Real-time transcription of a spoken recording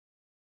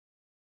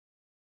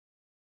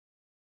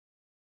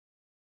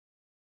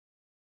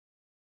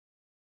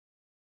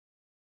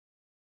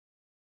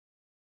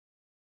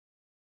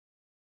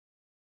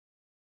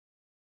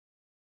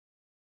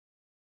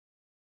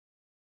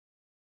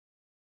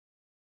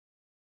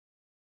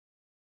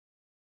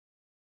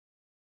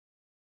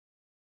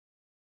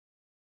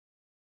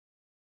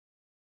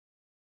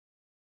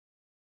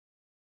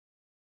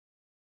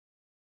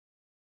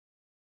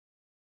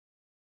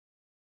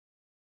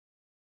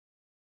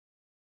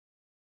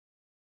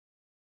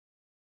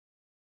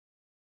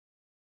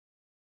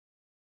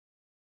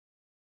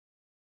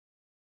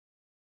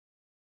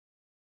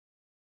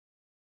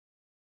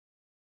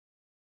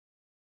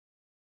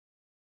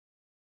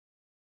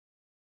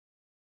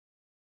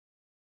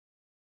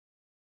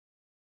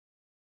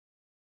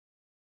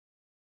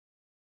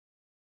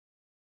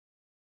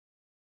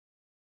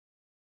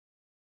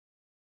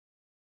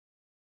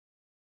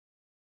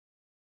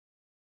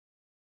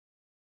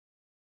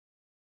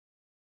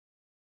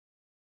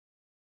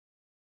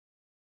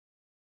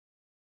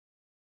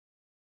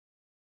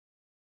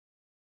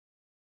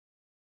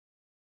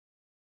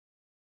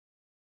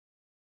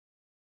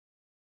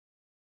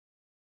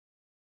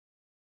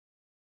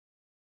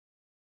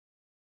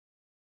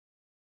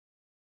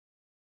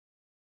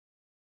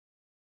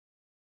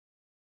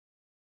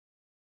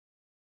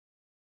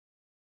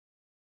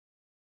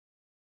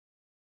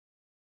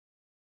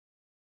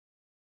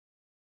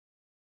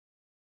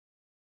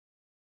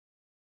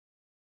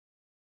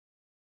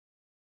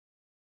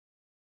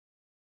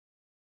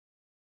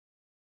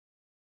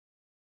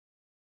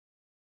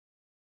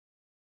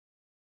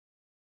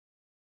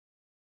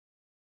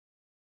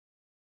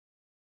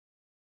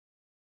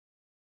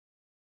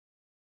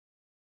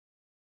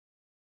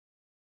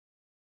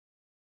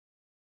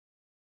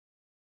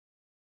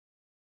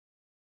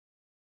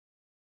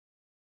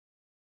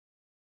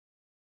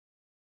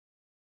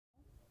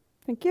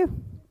Thank you.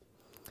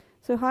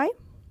 So hi,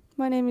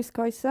 my name is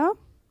Kaisa,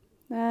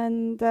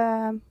 and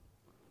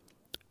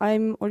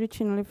I'm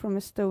originally from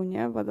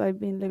Estonia, but I've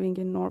been living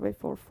in Norway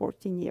for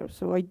 14 years.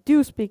 So I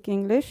do speak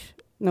English,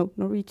 no,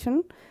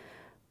 Norwegian,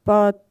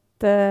 but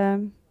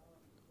in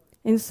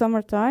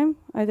summertime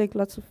I take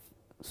lots of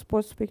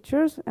sports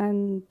pictures,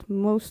 and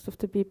most of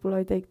the people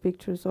I take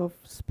pictures of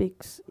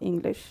speaks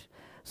English.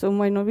 So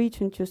my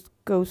Norwegian just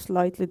goes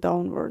slightly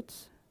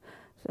downwards.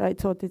 So I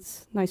thought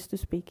it's nice to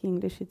speak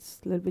English.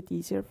 It's a little bit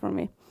easier for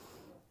me.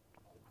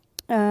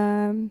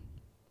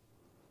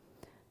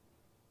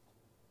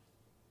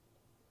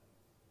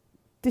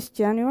 This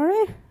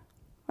January,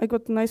 I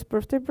got a nice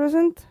birthday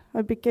present.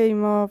 I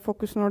became a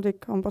Focus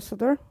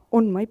Nordic-ambassadør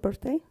on my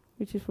birthday,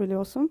 which is really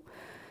awesome.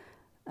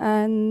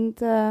 And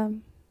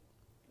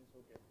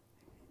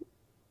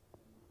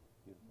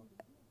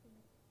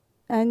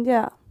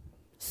yeah,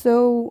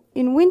 so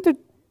in winter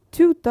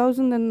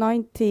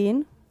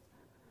 2019,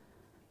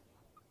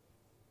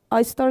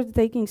 I started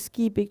taking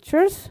ski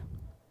pictures,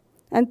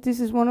 and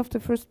this is one of the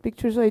first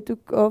pictures I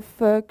took of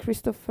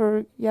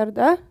Christopher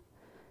Gjerde.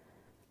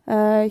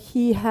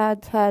 He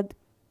had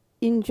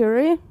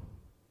injury,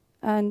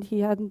 and he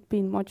hadn't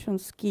been much on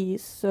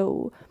skis,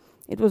 so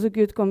it was a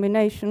good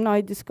combination. I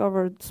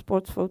discovered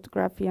sports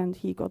photography, and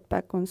he got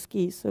back on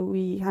skis, so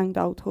we hanged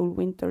out whole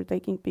winter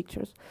taking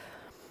pictures.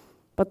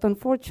 But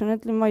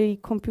unfortunately, my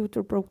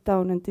computer broke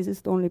down, and this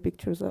is the only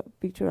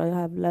picture I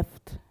have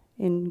left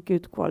in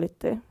good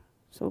quality.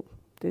 So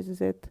this is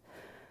it.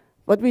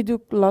 But we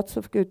took lots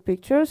of good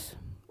pictures,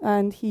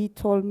 and he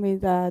told me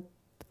that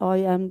I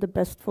am the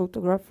best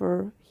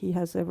photographer he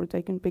has ever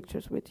taken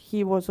pictures with.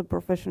 He was a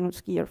professional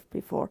skier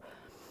before.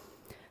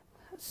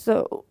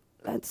 So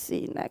let's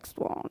see, next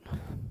one.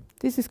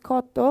 This is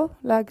Cato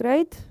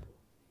Lagreit,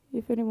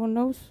 if anyone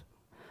knows.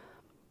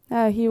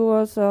 He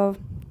was I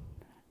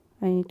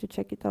need to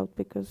check it out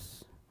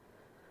because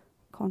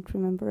I can't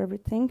remember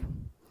everything.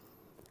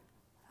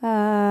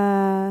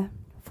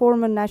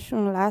 Former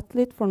national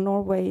athlete for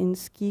Norway in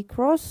ski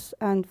cross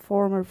and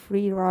former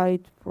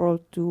freeride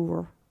world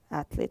tour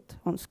athlete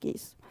on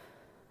skis.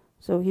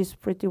 So he's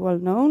pretty well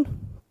known.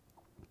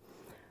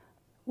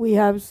 We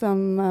have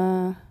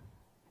some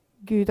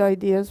good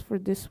ideas for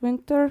this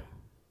winter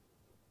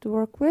to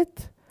work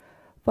with,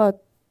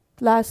 but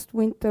last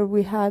winter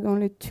we had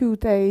only 2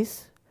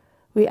 days.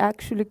 We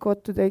actually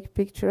got to take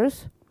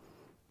pictures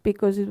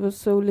because it was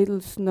so little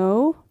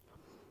snow,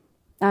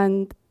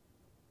 and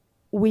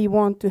we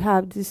want to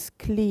have this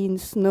clean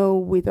snow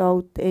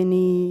without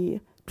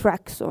any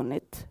tracks on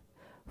it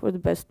for the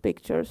best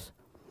pictures.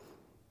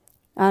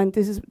 And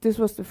this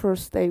was the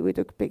first day we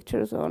took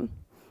pictures on.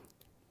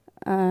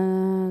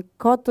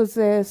 Cato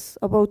says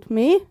about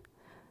me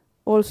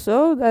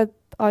also that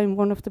I'm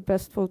one of the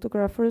best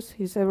photographers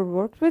he's ever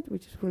worked with,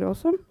 which is really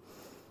awesome.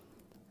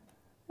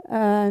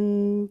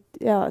 And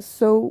yeah,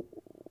 so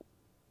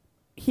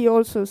he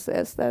also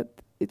says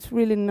that it's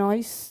really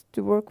nice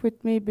to work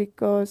with me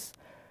because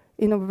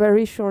in a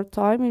very short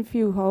time, in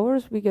few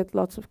hours, we get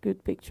lots of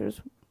good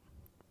pictures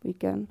we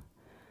can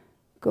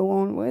go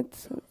on with.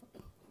 So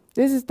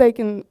this is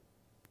taken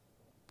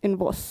in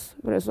Voss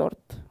resort,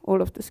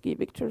 all of the ski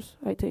pictures,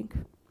 I think.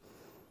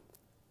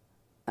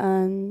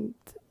 And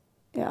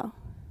yeah,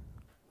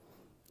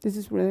 this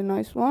is really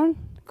nice one.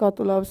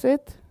 Cato loves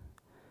it.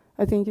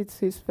 I think it's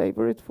his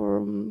favorite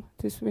for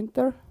this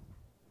winter.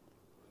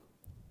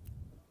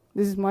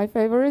 This is my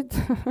favorite.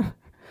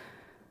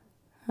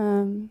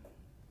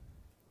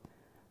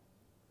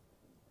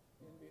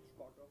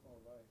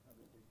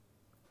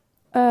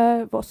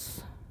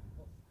 Voss.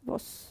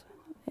 Voss.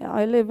 Yeah,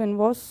 I live in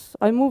Voss.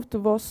 I moved to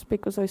Voss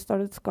because I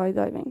started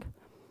skydiving.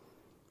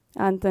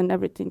 And then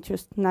everything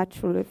just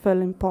naturally fell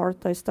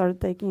apart. I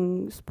started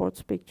taking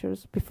sports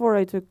pictures. Before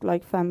I took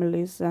like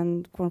families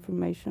and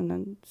confirmation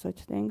and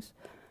such things.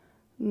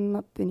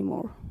 Not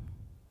anymore.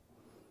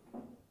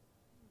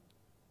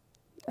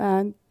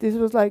 And this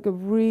was like a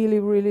really,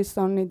 really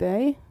sunny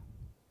day.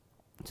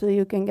 So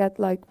you can get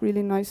like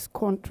really nice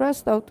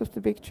contrast out of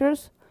the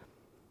pictures.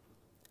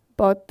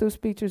 But those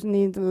pictures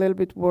need a little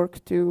bit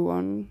work too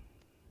on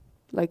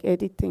like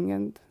editing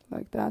and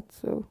like that.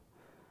 So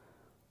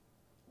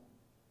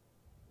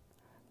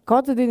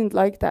Cato didn't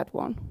like that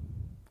one.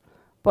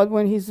 But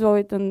when he saw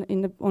it on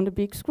the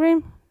big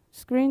screen,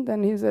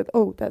 then he said,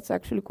 oh, that's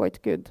actually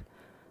quite good.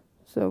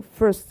 So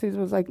first he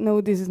was like, no,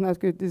 this is not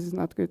good, this is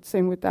not good.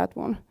 Same with that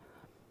one.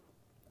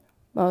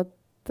 But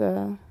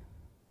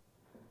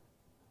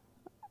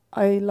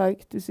I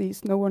like to see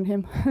snow on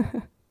him.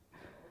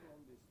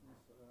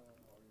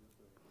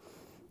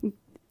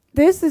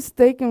 This is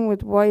taken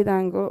with wide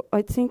angle.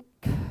 I think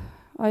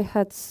I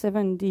had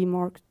 7D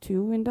Mark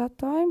II in that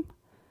time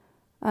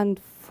and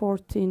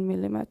 14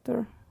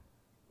 millimeter.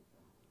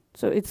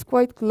 So it's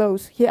quite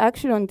close. He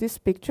actually on this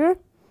picture,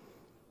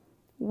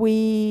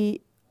 I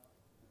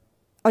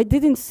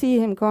didn't see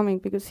him coming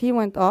because he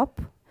went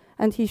up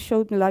and he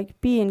showed me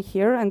like be in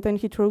here, and then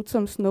he threw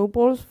some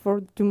snowballs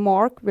to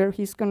mark where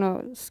he's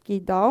gonna ski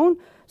down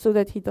so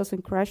that he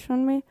doesn't crash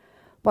on me.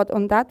 But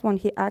on that one,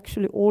 he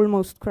actually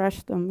almost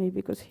crashed on me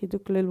because he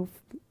took a little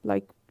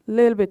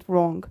bit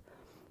wrong.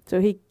 So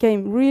he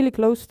came really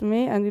close to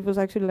me, and it was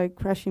actually like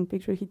crashing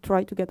picture. He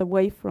tried to get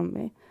away from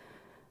me.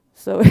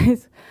 So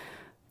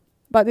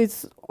but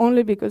it's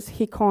only because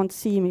he can't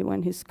see me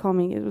when he's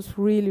coming. It was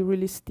really,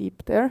 really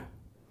steep there.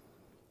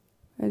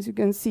 As you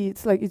can see,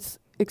 it's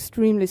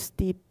extremely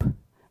steep.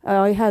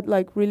 I had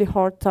like really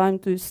hard time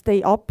to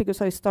stay up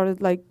because I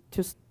started like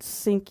just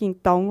sinking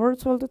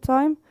downwards all the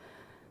time.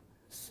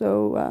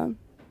 So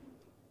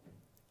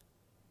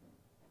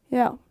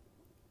yeah,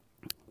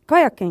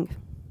 kayaking.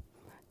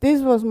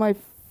 This was my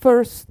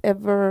first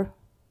ever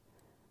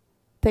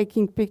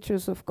taking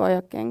pictures of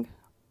kayaking.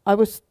 I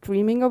was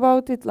dreaming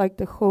about it like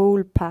the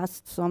whole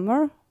past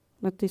summer,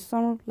 not this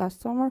summer,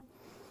 last summer.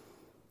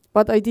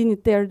 But I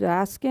didn't dare to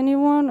ask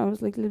anyone. I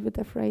was like a little bit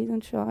afraid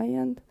and shy,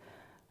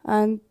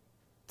 and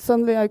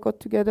suddenly I got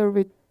together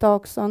with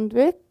Dag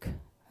Sandvik,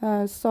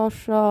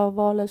 Sasha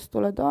Vales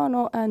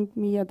Toledano, and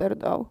Mia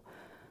Derdau.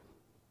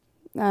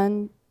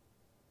 And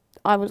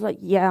I was like,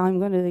 yeah, I'm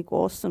gonna take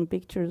awesome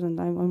pictures, and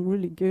I'm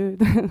really good.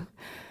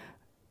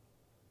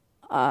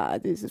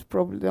 This is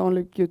probably the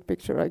only cute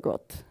picture I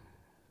got.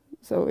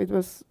 So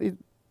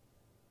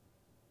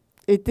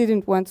it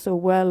didn't went so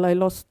well. I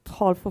lost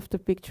half of the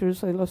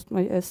pictures. I lost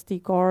my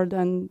SD card,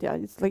 and yeah,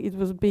 it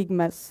was a big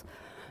mess.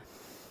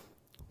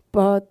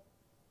 But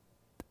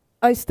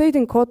I stayed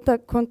in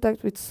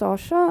contact with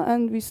Sasha,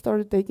 and we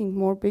started taking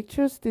more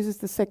pictures. This is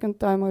the second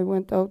time I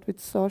went out with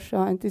Sasha,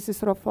 and this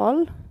is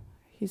Rafal.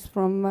 He's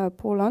from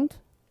Poland.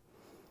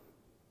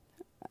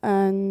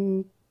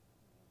 And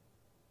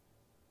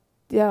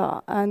yeah,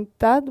 and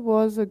that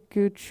was a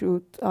good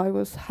shoot. I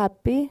was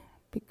happy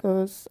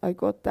because I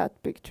got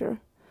that picture.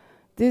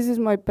 This is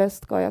my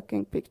best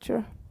kayaking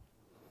picture.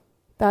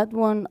 That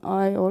one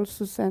I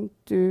also sent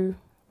to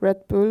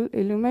Red Bull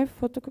Illume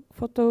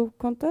photo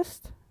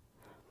contest.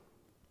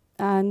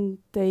 And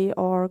they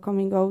are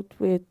coming out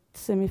with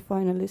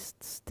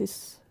semi-finalists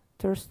this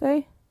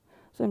Thursday.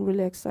 So I'm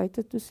really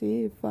excited to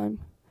see if I'm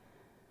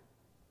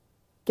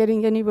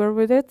getting anywhere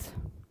with it.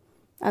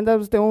 And that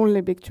was the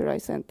only picture I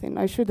sent in.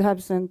 I should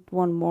have sent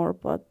one more,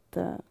 but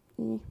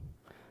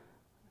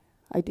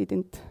I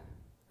didn't.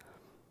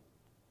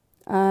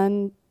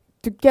 And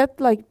to get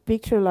like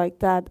picture like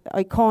that,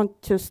 I can't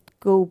just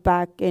go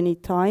back any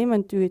time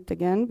and do it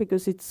again,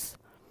 because it's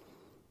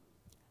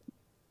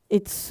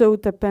so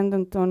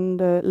dependent on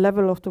the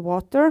level of the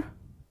water.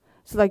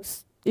 So like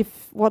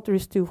if water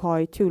is too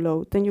high, too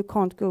low, then you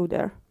can't go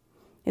there.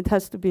 It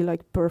has to be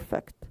like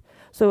perfect.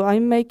 So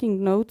I'm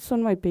making notes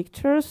on my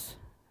pictures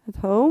at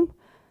home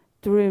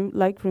to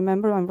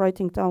remember. I'm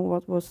writing down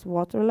what was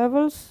water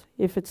levels.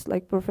 If it's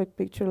like perfect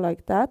picture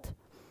like that,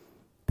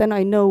 then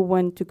I know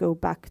when to go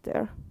back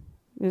there.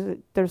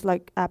 There's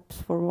like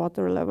apps for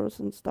water levels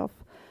and stuff.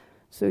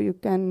 So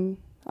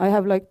I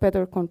have like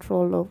better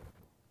control of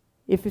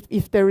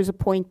if there is a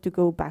point to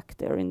go back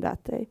there in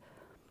that day.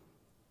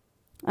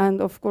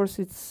 And of course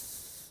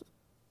if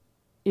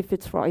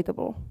it's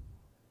rideable.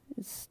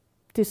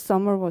 This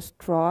summer was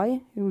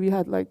dry. We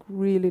had like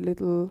really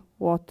little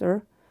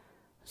water,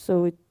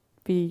 so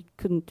we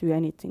couldn't do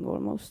anything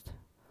almost.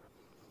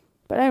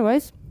 But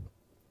anyways,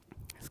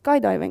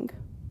 skydiving.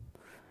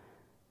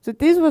 So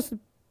this was the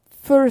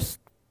first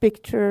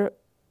picture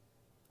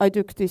I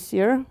took this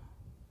year.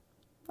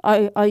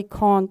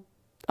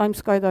 I'm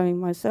skydiving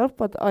myself,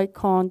 but I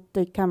can't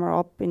take camera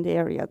up in the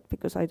air yet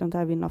because I don't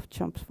have enough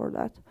jumps for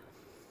that.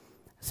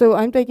 So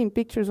I'm taking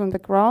pictures on the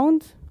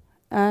ground,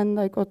 and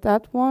I got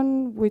that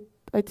one with,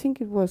 I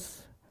think it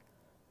was,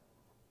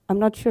 I'm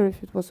not sure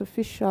if it was a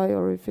fisheye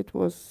or if it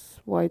was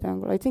wide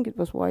angle. I think it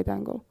was wide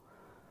angle.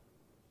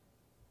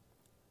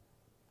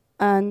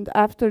 And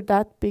after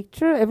that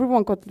picture,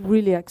 everyone got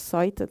really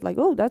excited, like,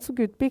 oh, that's a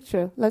good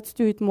picture, let's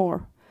do it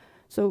more.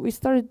 So we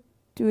started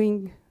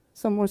doing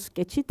some more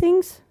sketchy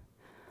things.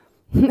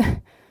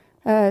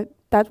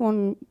 That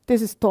one,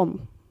 this is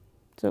Tom.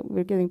 So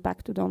we're getting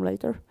back to Tom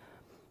later.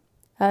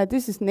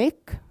 This is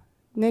Nick.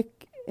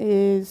 Nick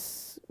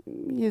he's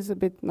a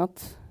bit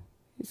nuts.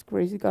 He's a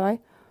crazy guy,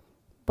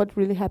 but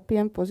really happy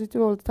and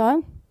positive all the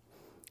time.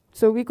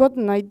 So we got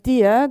an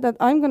idea that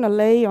I'm gonna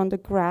lay on the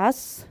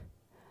grass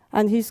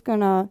and he's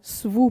gonna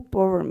swoop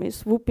over me.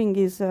 Swooping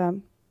is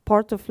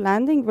part of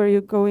landing where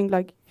you're going,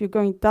 like if you're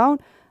going down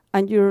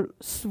and you're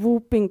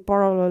swooping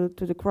parallel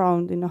to the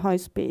ground in a high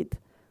speed,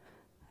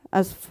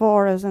 as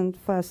far as and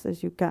fast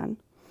as you can.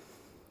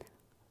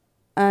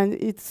 And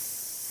it's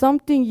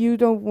something you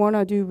don't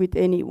wanna do with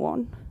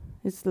anyone.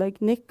 It's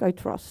like, Nick, I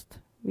trust.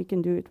 We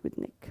can do it with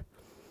Nick.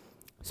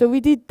 So we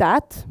did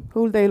that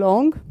whole day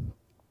long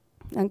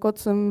and got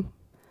some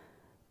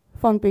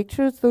fun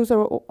pictures. Those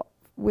are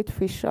with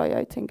fisheye,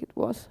 I think it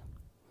was.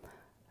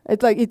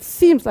 It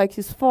seems like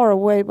he's far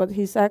away, but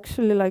he's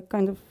actually like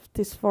kind of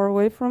this far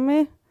away from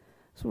me.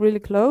 It's really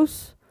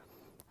close.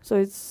 So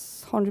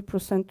it's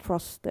 100%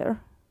 trust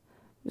there.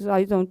 Because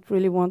I don't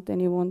really want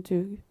anyone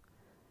to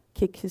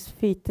kick his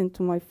feet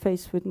into my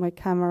face with my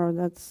camera.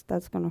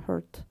 That's gonna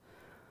hurt.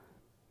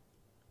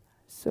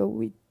 So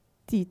we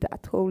did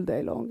that whole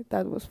day long.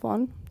 That was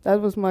fun.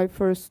 That was my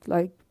first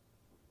like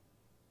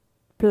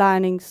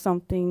planning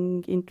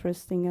something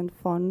interesting and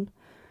fun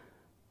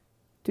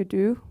to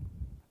do.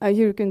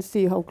 Here you can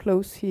see how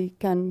close he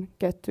can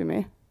get to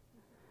me.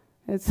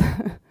 It's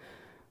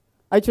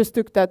I just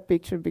took that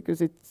picture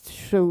because it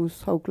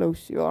shows how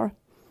close you are.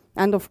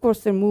 And of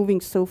course they're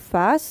moving so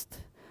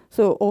fast,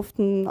 so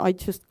often I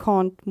just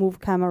can't move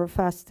camera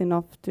fast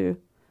enough to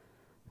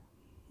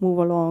move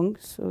along,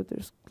 so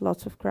there's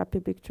lots of crappy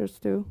pictures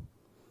too.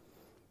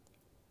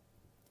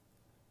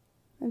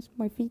 That's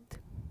my feet.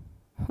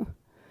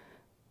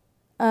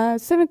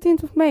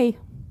 17th of May,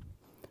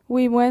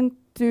 we went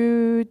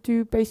to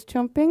do base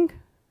jumping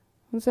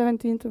on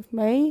 17th of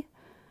May.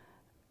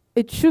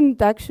 It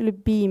shouldn't actually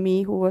be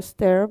me who was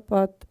there,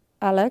 but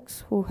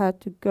Alex, who had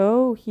to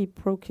go, he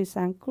broke his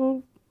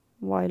ankle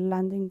while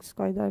landing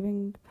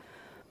skydiving.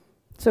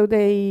 So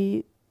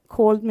they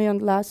called me on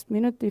the last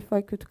minute if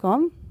I could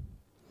come.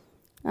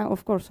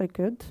 Of course I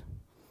could.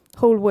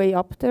 Whole way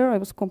up there I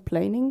was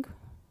complaining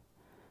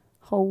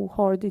how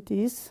hard it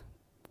is.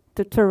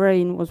 The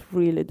terrain was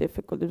really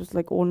difficult. It was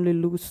like only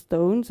loose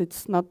stones.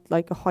 It's not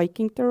like a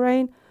hiking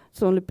terrain.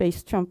 It's only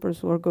base jumpers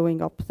who are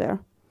going up there.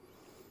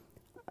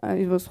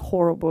 It was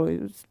horrible.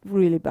 It was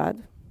really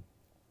bad.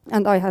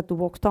 And I had to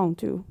walk down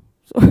too.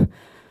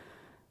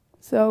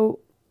 So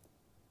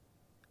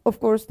of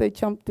course they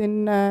jumped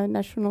in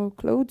national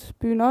clothes,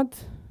 bunad,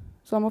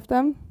 some of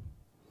them.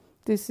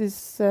 This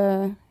is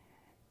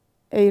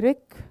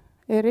Erik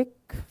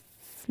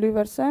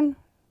Flyversen.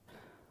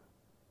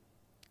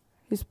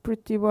 He's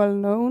pretty well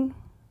known.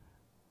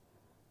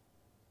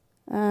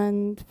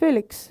 And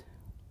Felix,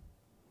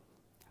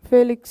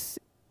 I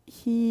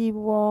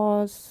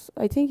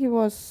think he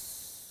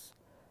was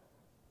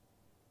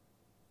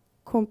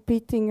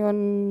competing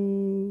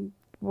on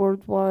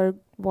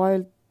worldwide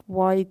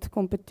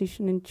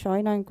competition in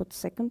China and got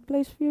second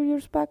place a few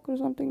years back or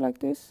something like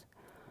this.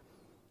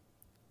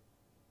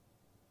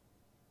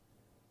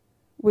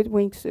 With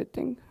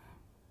wingsuiting.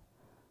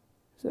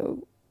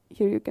 So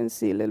here you can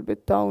see a little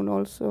bit down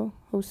also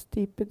how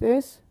steep it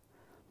is.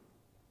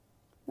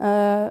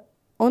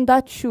 On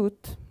that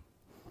shoot,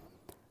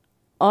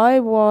 I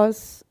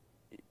was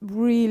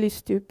really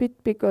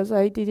stupid because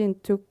I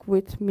didn't took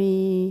with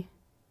me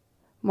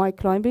my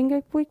climbing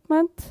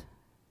equipment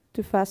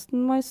to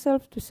fasten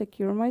myself, to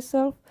secure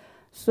myself.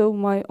 So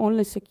my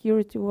only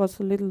security was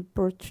a little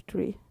birch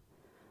tree.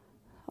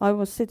 I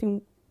was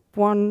sitting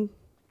one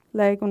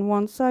leg on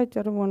one side,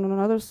 the other one on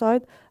another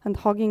side, and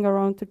hugging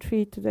around the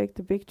tree to take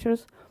the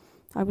pictures.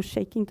 I was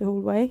shaking the whole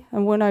way.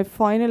 And when I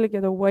finally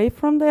get away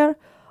from there,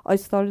 I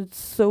started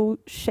so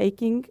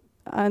shaking,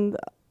 and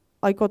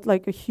I got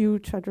like a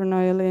huge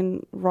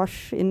adrenaline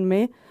rush in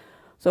me.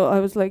 So I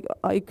was like,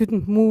 I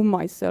couldn't move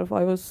myself.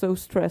 I was so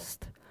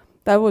stressed.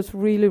 That was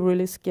really,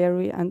 really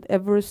scary. And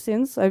ever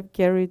since, I've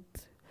carried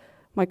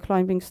my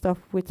climbing stuff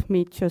with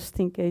me just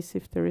in case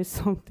if there is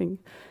something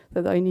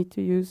that I need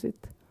to use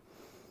it.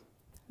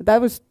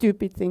 That was a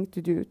stupid thing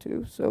to do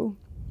too. So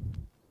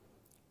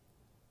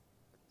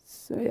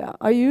yeah,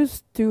 I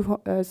used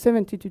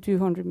 70 to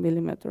 200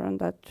 millimeter on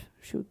that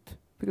shoot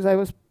because I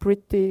was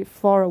pretty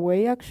far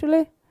away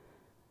actually.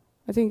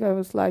 I think I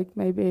was like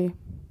maybe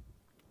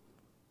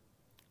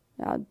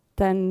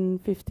 10,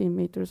 15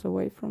 meters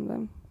away from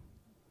them.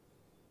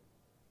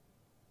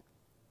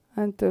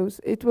 And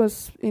it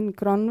was in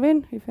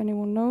Granvin, if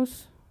anyone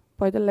knows,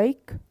 by the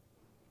lake.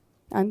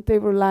 And they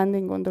were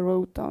landing on the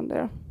road down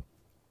there.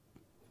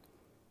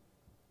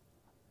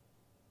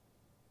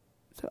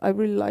 So I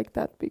really like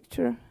that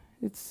picture.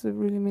 It's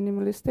really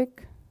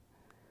minimalistic.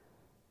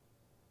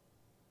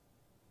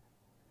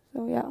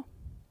 So yeah.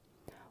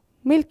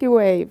 Milky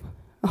Way.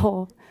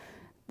 Oh,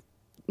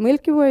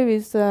 Milky Way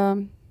is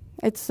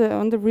it's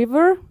on the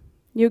river.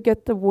 You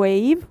get the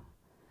wave.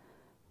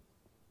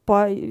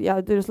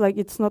 There's like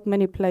it's not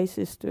many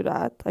places to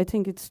that. I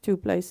think it's 2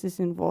 places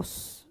in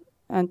Voss,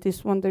 and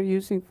this one they're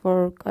using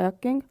for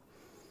kayaking.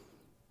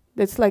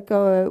 It's like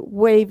a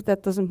wave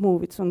that doesn't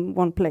move. It's on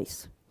one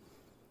place.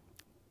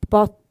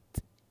 But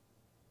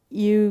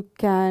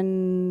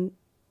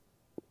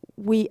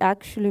we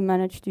actually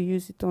managed to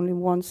use it only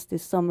once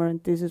this summer,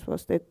 and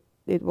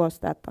it was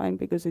that time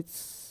because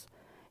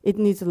it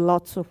needs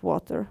lots of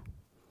water,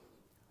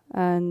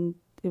 and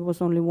it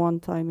was only one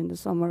time in the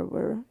summer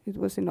where it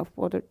was enough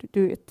water to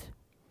do it.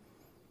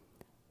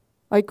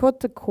 I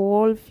got a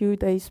call a few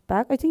days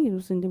back, I think it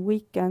was in the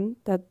weekend,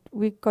 that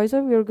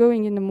Kaisa, we are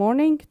going in the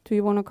morning, do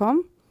you want to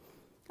come?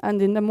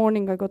 And in the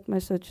morning I got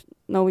message,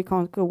 no, we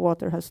can't go,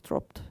 water has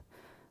dropped.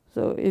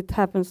 So it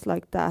happens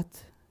like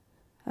that.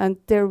 And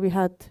there we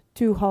had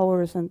 2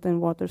 hours and then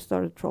water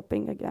started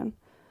dropping again.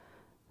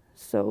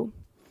 So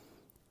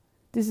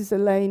this is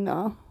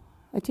Elena.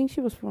 I think she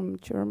was from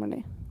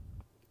Germany.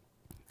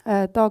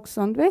 Dag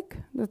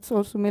Sandvik, that's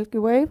also Milky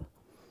Way.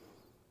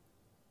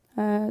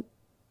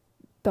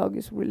 Dag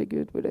is really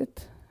good with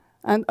it.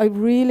 And I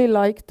really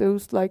like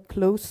those like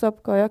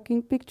close-up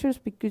kayaking pictures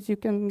because you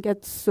can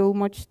get so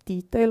much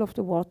detail of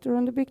the water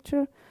on the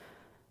picture.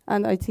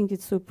 And I think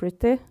it's so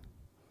pretty.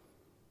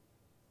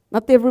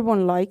 Not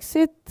everyone likes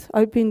it.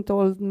 I've been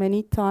told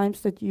many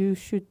times that you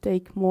should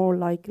take more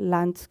like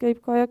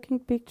landscape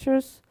kayaking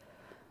pictures,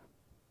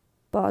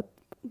 but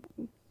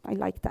I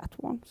like that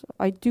one. So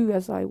I do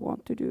as I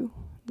want to do,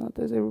 not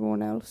as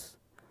everyone else.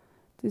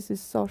 This is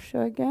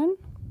Sasha again.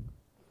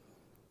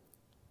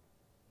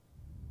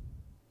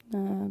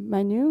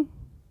 Menu.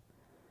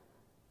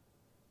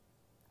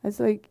 It's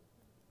like,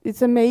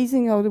 it's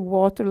amazing how the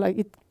water, like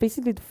it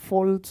basically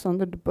folds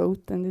under the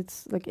boat, and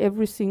it's like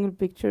every single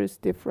picture is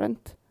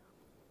different.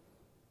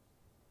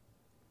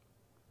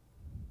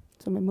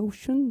 Some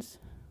emotions.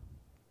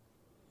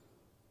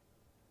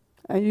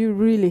 And you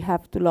really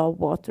have to love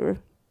water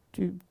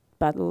to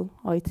paddle,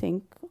 I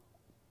think.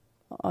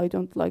 I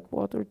don't like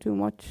water too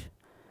much.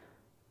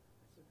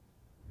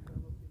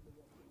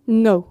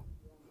 No,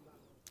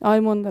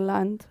 I'm on the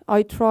land.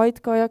 I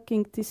tried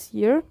kayaking this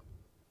year,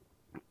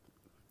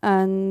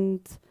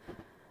 and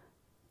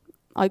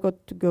I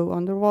got to go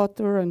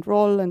underwater and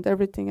roll and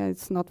everything, and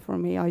it's not for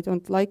me. I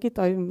don't like it.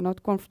 I'm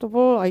not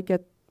comfortable. I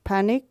get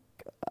panic.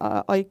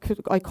 I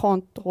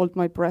can't hold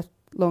my breath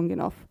long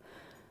enough.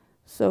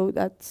 So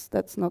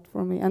that's not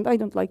for me. And I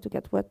don't like to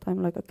get wet.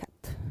 I'm like a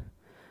cat.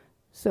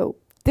 So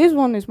this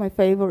one is my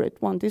favorite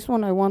one. This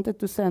one I wanted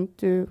to send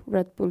to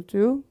Red Bull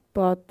too,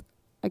 but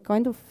I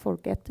kind of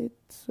forget it.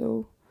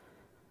 So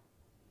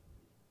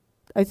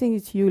I think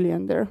it's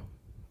Julian there.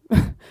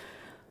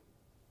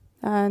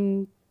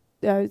 And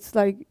it's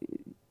like,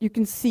 you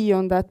can see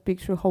on that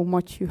picture how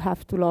much you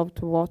have to love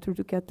the water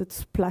to get that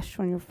splash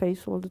on your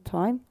face all the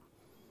time.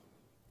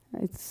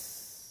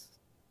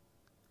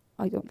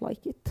 I don't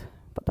like it,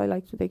 but I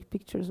like to take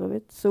pictures of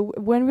it. So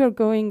when we're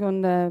going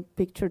on the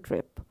picture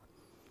trip,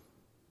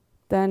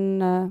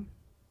 then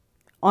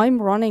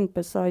I'm running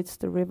besides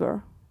the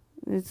river.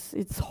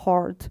 It's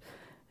hard.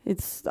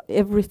 It's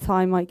every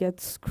time I get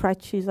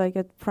scratches, I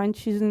get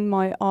Frenchies in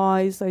my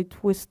eyes, I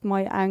twist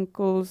my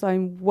ankles,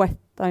 I'm wet,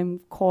 I'm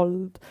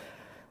cold,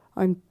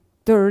 I'm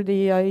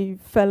dirty, I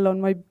fell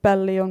on my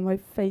belly, on my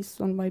face,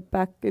 on my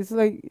back. It's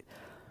like,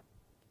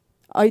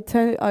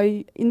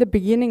 in the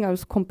beginning I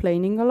was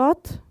complaining a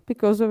lot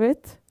because of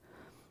it,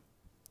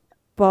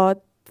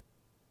 but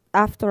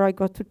after I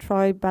got to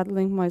try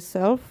paddling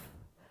myself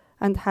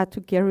and had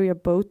to carry a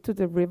boat to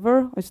the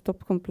river, I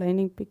stopped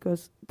complaining,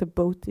 because the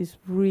boat is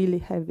really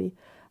heavy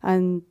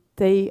and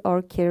they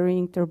are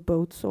carrying their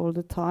boats all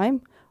the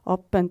time,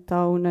 up and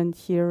down and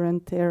here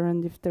and there,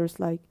 and if there's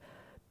like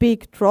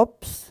big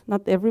drops,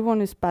 not everyone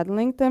is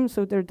paddling them,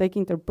 so they're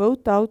taking their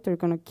boat out, they're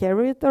gonna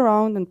carry it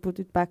around and put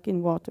it back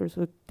in water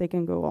so they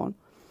can go on.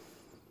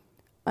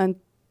 And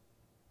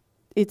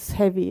it's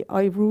heavy.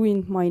 I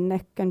ruined my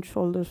neck and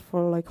shoulders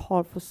for like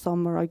half a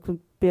summer. I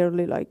could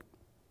barely like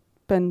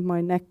bend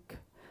my neck.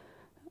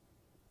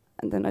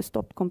 And then I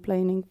stopped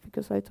complaining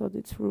because I thought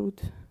it's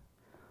rude.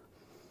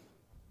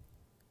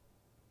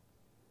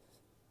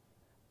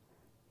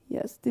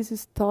 Yes, this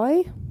is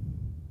Thai.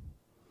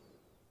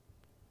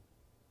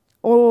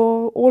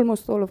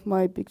 Almost all of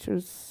my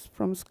pictures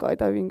from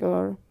skydiving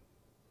are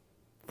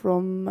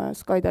from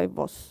Skydive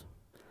Voss.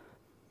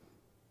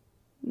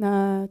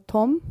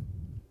 Tom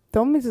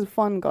is a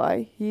fun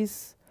guy.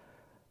 He's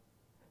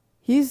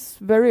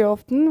very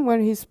often,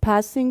 when he's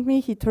passing me,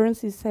 he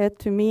turns his head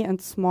to me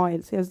and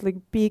smiles. He has like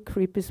a big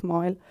creepy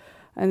smile,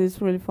 and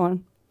it's really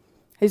fun.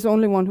 He's the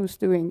only one who's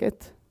doing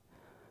it.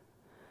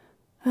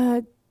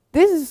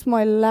 This is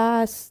my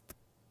last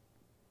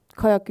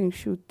kayaking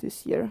shoot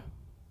this year.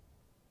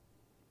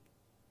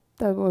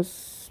 That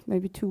was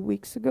maybe 2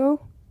 weeks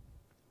ago.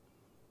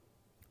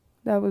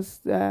 That was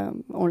the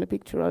only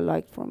picture I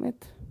liked from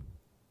it.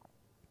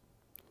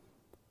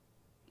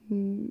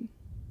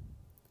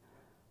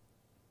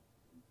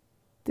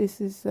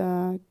 This is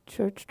a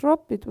church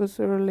drop. It was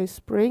early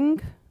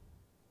spring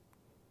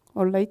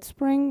or late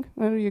spring.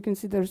 Well, you can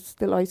see there's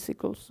still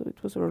icicles, so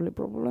it was early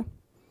probably.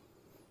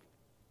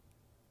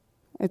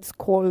 It's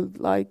cold,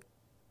 like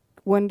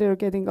when they're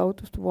getting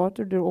out of the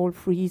water, they're all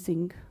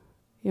freezing.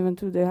 Even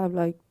though they have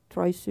like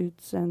dry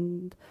suits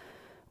and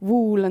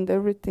wool and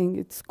everything,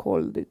 it's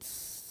cold.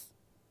 It's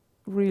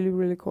really,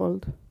 really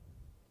cold.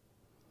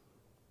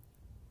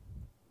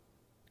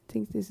 I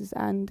think this is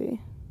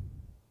Andy.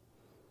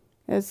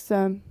 There's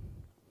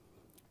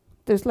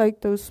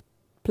like those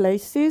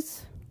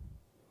places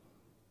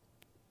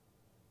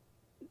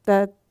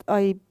that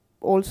I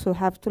also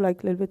have to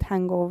like a little bit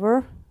hang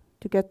over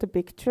to get the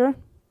picture.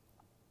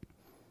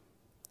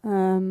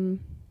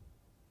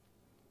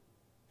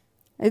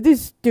 It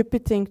is a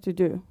stupid thing to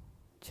do,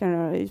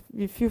 generally.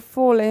 If you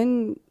fall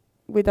in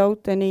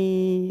without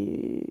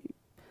any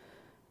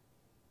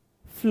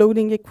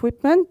floating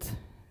equipment,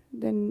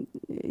 then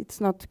it's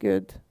not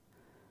good.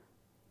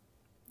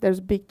 There's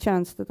a big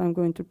chance that I'm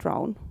going to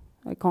drown.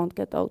 I can't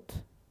get out.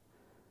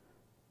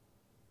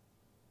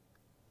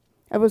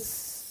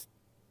 That's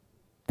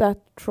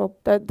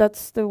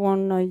the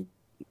one I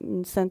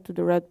sent to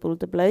the Red Bull,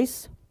 the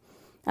Blaze.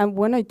 And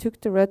when I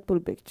took the Red Bull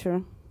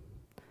picture,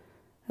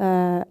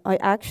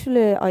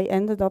 I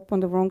ended up on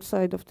the wrong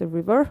side of the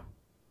river.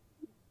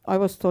 I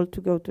was told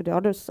to go to the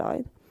other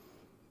side.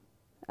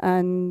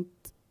 And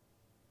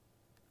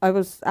I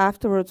was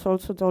afterwards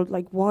also told,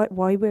 like, why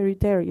were you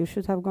there? You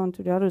should have gone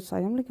to the other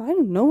side. I'm like, I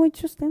don't know, I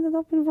just ended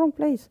up in the wrong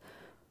place.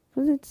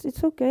 But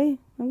it's okay.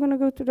 I'm gonna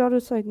go to the other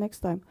side next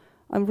time.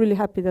 I'm really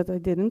happy that I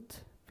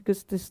didn't,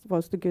 because this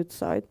was the good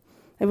side.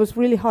 It was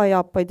really high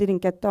up. I didn't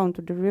get down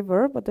to the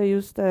river, but I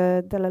used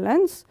the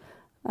lens,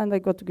 and I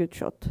got a good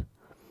shot.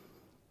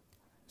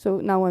 So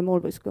now I'm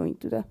always going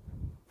to the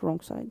wrong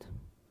side.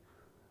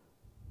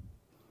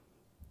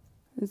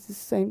 It's the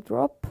same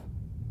drop.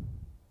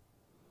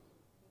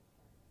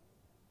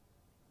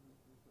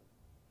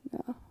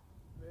 Yeah.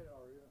 Where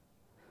are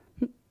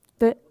you?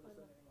 The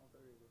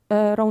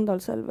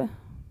Raundalselve.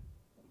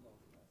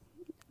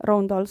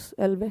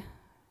 Raundalselve.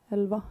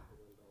 Elva.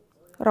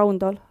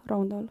 Raundal.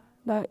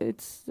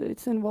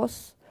 It's in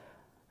Voss,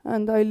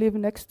 and I live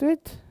next to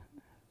it,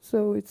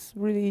 so it's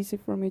really easy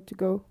for me to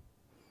go.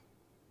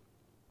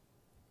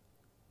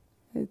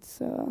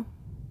 It's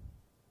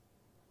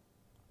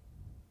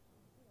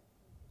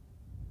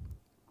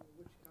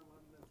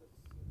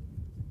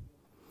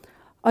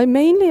I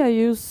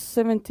use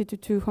 70 to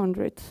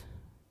 200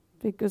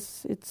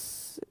 because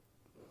it's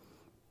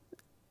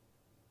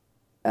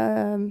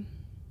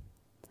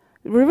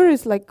river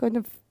is like kind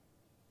of.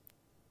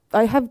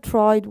 I have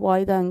tried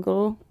wide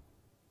angle,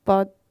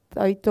 but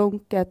I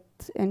don't get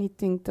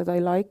anything that I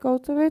like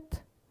out of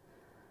it.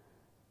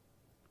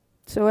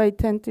 So I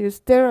tend to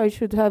use there. I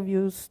should have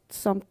used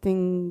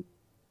something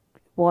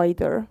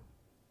wider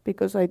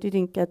because I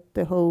didn't get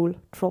the whole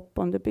drop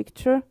on the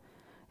picture.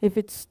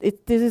 This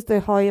is the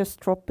highest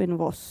drop in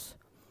Voss,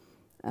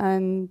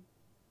 and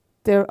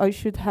there I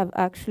should have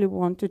actually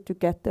wanted to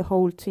get the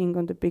whole thing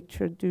on the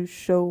picture to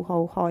show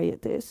how high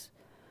it is,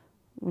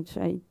 which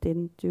I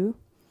didn't do.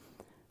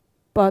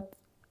 But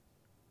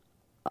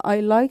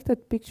I like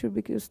that picture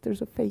because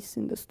there's a face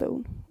in the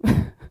stone.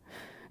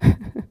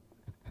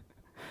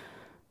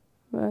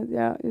 But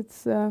yeah,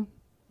 it's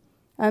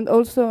and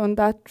also on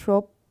that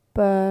drop,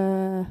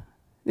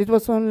 it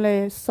was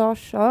only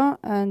Sasha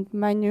and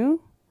Manu,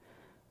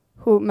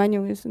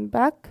 Manu is in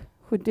back,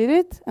 who did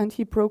it, and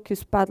he broke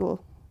his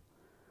paddle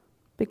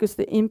because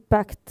the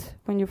impact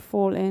when you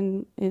fall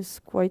in is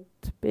quite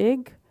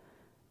big.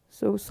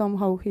 So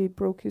somehow he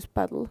broke his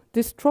paddle.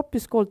 This drop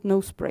is called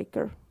nose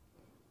breaker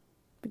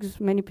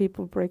because many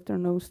people break their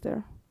nose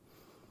there.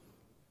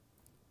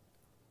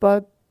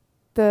 But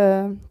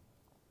the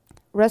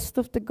rest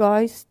of the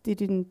guys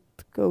didn't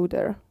go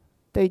there.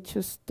 They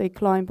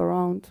climbed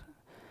around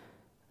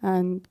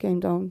and came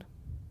down.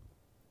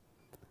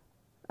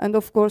 And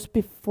of course,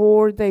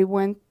 before they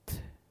went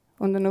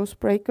on the nose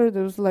breaker,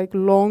 there was like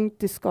long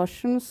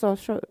discussions.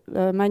 Sasha,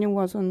 Manu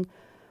was on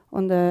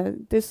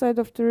this side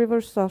of the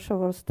river, Sasha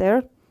was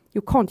there.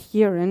 You can't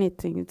hear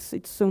anything,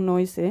 it's so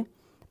noisy.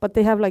 But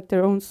they have like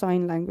their own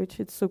sign language,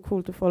 it's so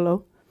cool to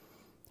follow.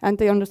 And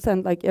they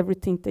understand like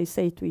everything they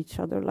say to each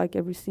other, like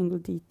every single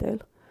detail.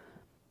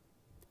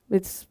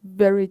 It's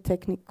very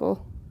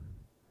technical.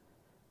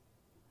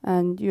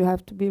 And you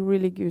have to be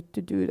really good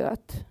to do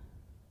that.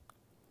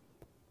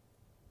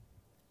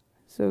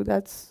 So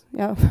that's,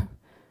 yeah.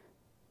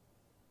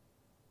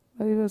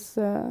 But it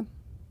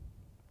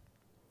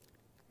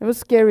was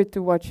scary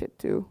to watch it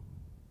too.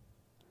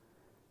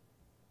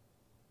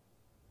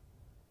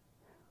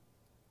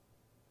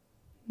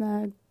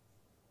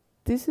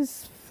 This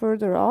is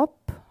further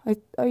up.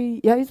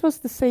 Yeah, it was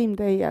the same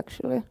day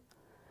actually.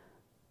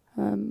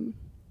 The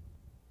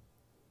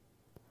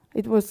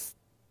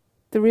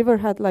river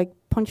had like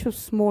bunch of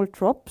small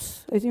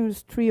drops. I think it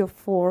was 3 or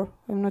 4.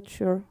 I'm not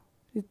sure.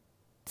 It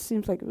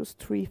seems like it was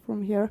 3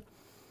 from here.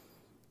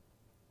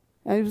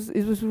 And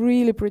it was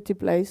really pretty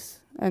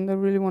place, and I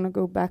really want to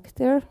go back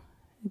there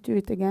and do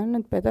it again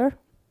and better.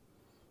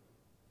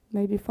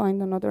 Maybe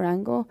find another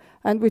angle.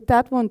 And with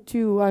that one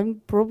too,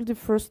 I'm probably the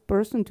first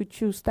person to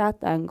choose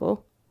that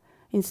angle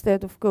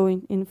instead of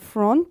going in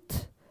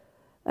front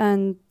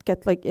and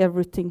get like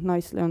everything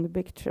nicely on the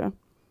picture.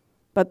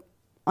 But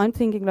I'm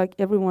thinking like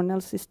everyone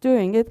else is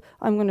doing it,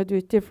 I'm going to do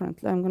it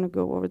differently. I'm going to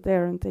go over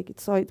there and take it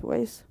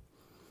sideways.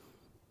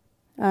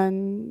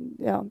 And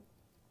yeah,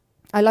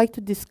 I like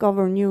to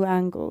discover new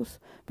angles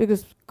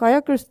because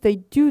kayakers, they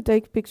do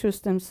take pictures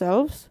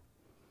themselves,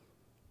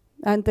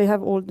 and they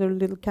have all their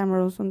little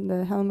cameras on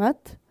the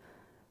helmet,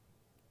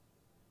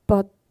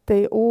 but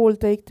they all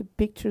take the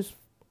pictures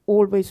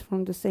always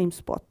from the same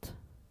spot.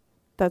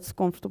 That's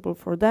comfortable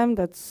for them.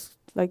 That's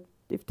like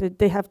if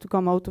they have to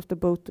come out of the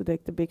boat to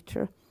take the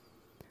picture.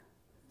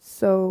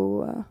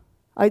 So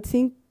I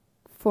think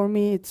for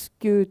me it's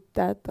good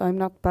that I'm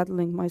not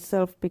paddling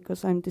myself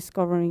because I'm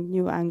discovering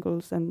new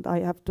angles and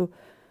I have to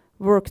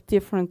work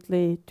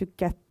differently to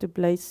get to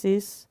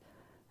places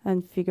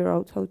and figure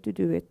out how to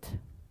do it.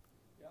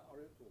 Yeah, are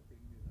you talking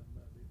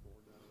with them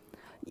before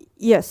the...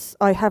 Yes,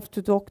 I have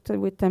to talk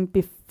with them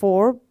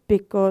before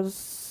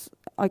because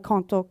I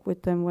can't talk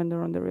with them when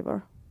they're on the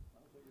river. So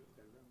you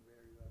tell them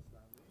where you are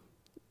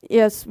standing?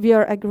 Yes, we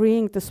are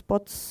agreeing the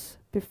spots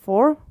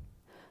before.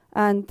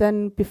 And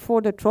then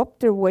before the drop,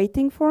 they're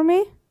waiting for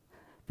me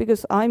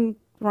because I'm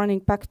running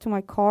back to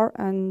my car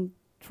and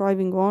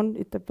driving on.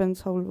 It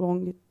depends how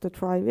long the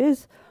drive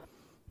is.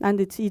 And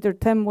it's either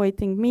them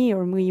waiting me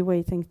or me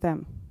waiting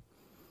them.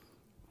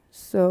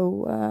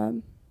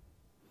 So,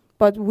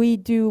 but we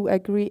do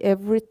agree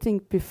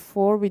everything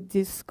before. We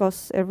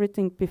discuss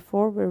everything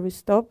before, where we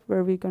stop,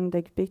 where we're going to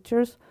take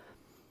pictures,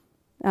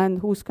 and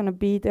who's going to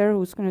be there,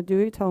 who's going to do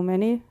it, how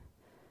many.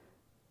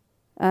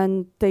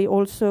 And they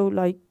also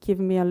like give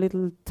me a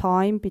little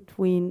time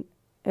between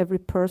every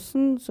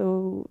person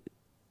so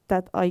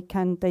that I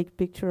can take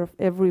picture of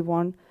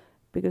everyone,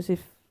 because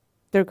if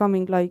they're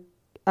coming like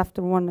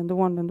after one and the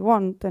one and the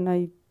one, then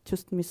I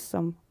just miss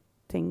some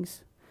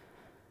things.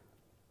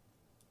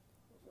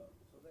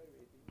 So they're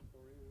waiting for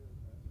you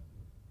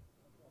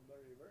on the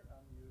river,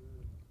 and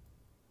you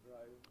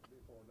drive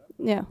before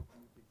them? Yeah. And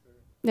you picture?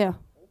 Yeah.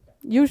 Okay.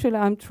 Usually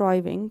I'm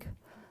driving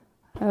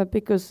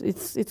because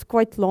it's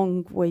quite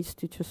long ways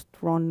to just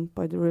run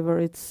by the river.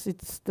 It's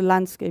the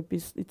landscape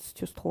is it's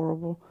just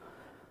horrible.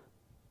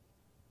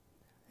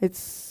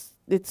 It's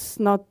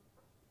not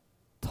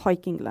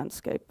hiking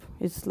landscape.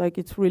 It's like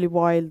it's really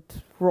wild,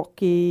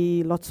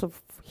 rocky, lots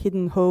of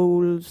hidden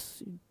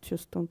holes. You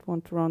just don't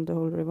want to run the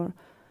whole river.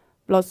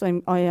 Plus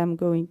I am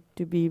going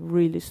to be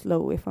really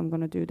slow if I'm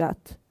going to do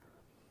that.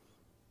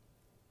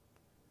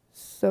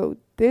 So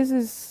this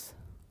is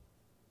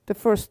the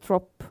first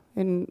drop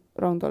in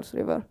Raundals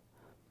River.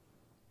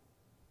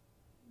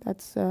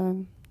 That's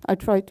I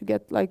tried to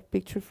get like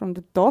picture from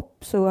the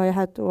top, so I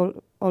had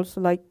to also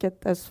like get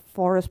as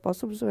far as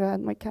possible. So I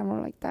had my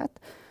camera like that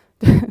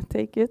to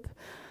take it.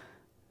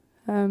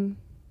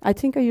 I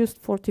think I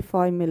used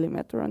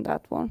 45mm on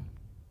that one.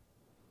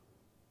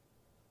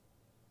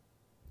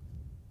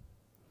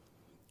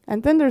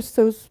 And then there's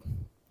those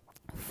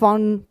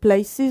fun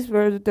places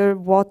where the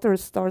water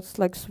starts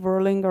like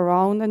swirling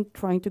around and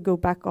trying to go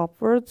back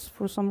upwards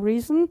for some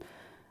reason.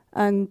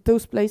 And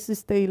those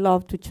places they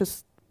love to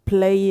just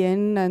play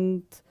in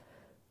and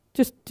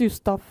just do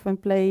stuff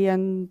and play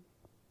and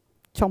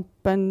jump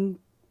and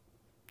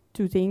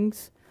do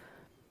things.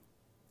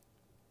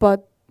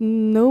 But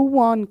no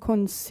one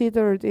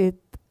considered it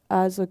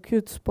as a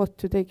good spot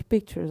to take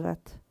pictures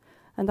at.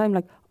 And I'm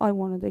like, I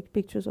want to take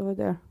pictures over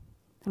there.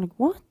 I'm like,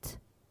 what?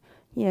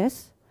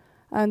 Yes.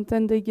 And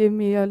then they gave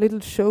me a little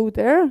show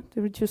there.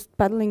 They were just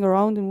paddling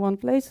around in one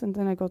place, and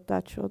then I got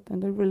that shot,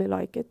 and I really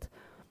like it.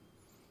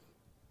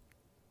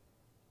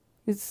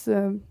 It's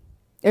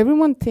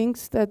everyone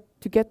thinks that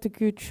to get a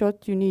good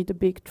shot you need a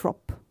big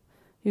drop.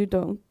 You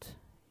don't.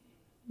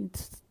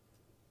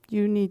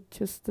 You need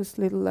just as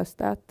little as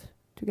that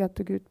to get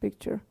a good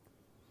picture.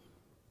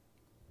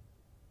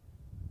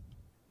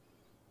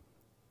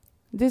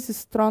 This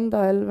is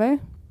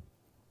Strandaelve.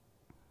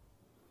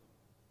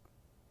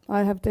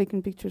 I have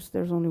taken pictures.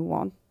 There's only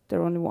one. There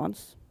are only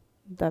once.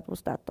 That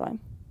was that time.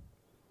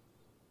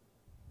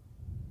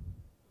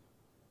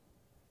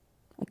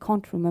 I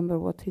can't remember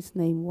what his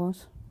name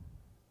was.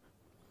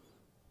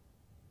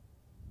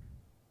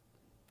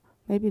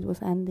 Maybe it was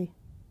Andy.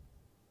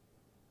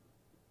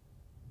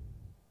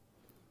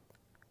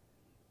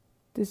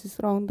 This is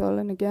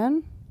Raundalen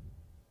again.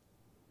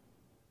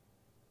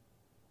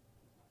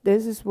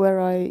 This is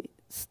where I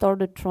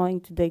started trying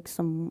to take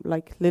some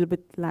like little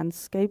bit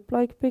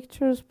landscape-like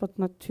pictures, but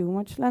not too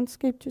much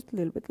landscape, just a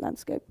little bit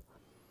landscape.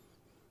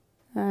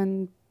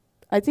 And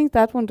I think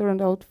that one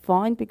turned out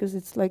fine because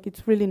it's like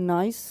it's really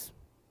nice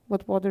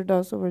what water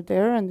does over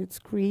there, and it's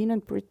green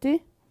and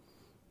pretty.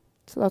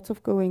 It's lots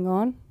of going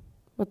on,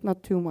 but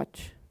not too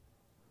much.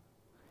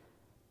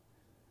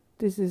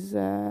 This is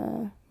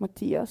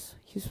Matthias.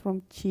 He's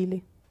from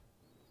Chile.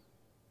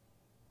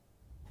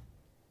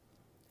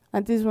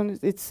 And this one,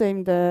 it's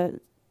same, the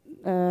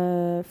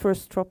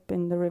first drop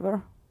in the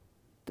river.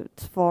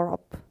 It's far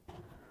up.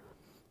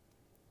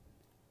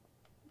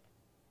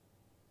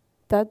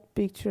 That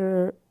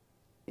picture,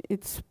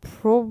 it's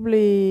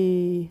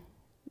probably,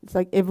 it's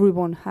like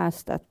everyone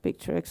has that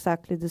picture,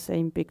 exactly the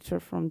same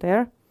picture from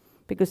there,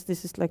 because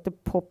this is like the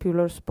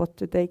popular spot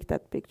to take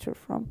that picture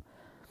from.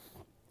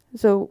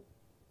 So,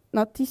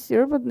 not this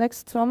year, but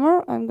next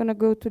summer, I'm gonna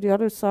go to the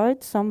other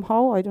side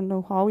somehow, I don't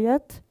know how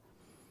yet,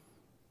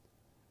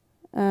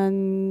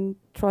 and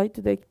try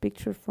to take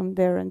picture from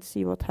there and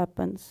see what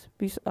happens.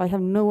 Because I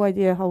have no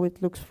idea how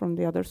it looks from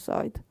the other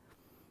side.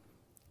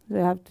 I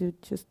have to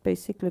just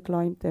basically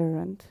climb there,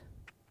 and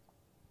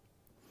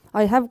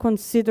I have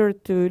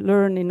considered to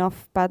learn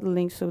enough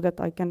paddling so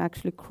that I can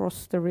actually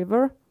cross the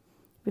river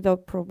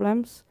without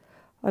problems.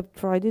 I've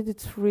tried it,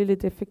 it's really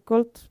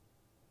difficult.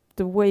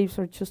 The waves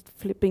are just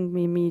flipping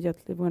me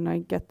immediately when I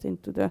get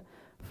into the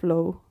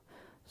flow.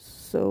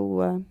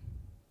 So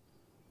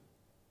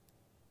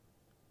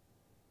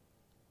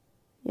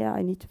yeah,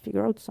 I need to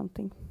figure out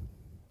something.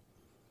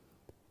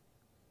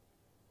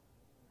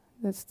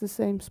 That's the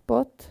same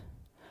spot.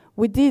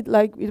 We did,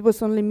 like, it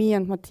was only me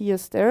and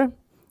Matthias there.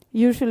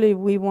 Usually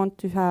we want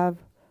to have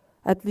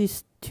at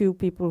least 2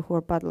 people who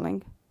are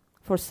paddling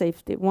for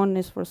safety. One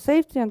is for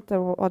safety and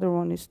the other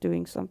one is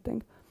doing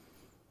something.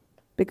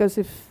 Because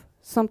if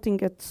something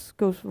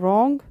goes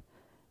wrong,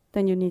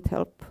 then you need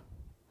help.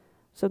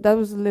 So that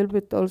was a little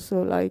bit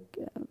also like,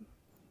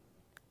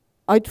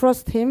 I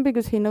trust him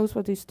because he knows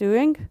what he's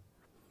doing.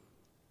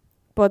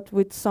 But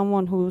with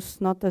someone who's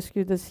not as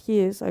good as he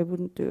is, I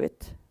wouldn't do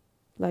it.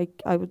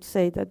 Like, I would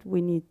say that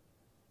we need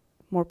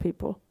more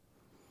people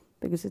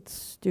because it's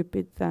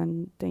stupid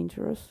and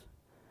dangerous.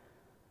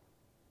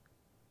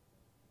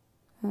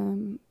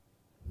 Let's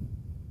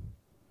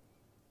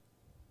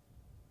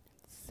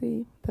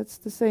see, that's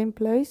the same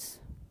place,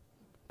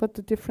 but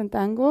a different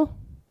angle.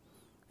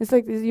 It's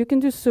like you can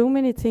do so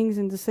many things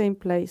in the same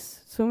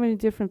place, so many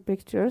different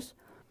pictures,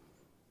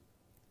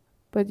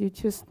 but you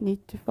just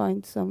need to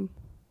find some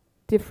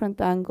different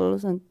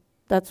angles, and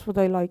that's what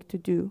I like to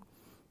do.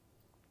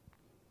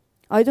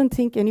 I don't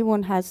think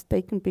anyone has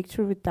taken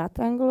picture with that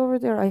angle over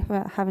there. I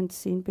haven't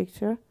seen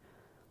picture.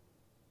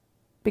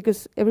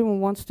 Because everyone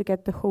wants to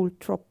get the whole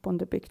drop on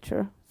the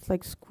picture. It's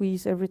like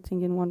squeeze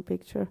everything in one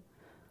picture.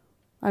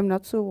 I'm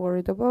not so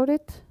worried about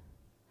it.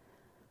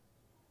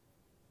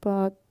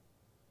 But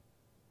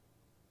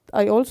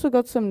I also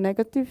got some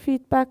negative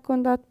feedback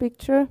on that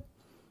picture.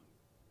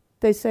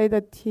 They say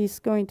that he's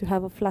going to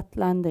have a flat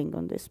landing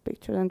on this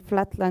picture, and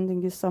flat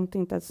landing is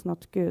something that's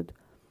not good.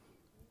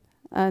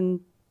 And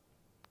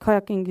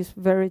kayaking is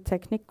very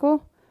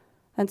technical,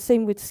 and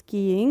same with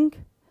skiing.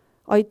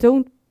 I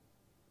don't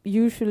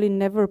usually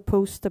never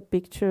post a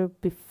picture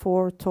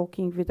before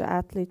talking with the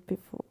athlete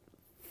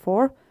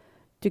before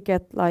to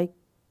get like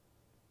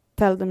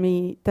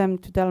them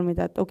to tell me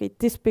that, okay,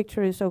 this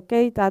picture is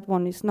okay, that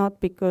one is not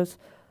because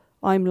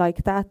I'm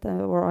like that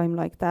or I'm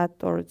like that,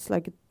 or it's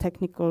like a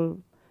technical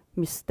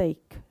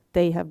mistake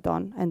they have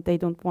done and they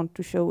don't want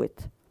to show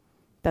it,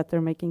 that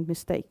they're making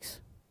mistakes.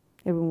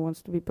 Everyone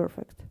wants to be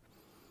perfect.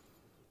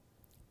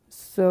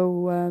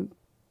 So,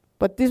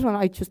 but this one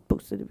I just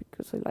posted it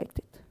because I liked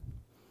it.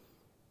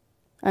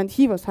 And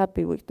he was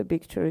happy with the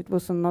picture. It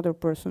was another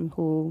person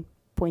who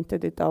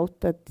pointed it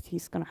out that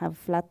he's going to have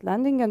flat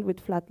landing, and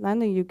with flat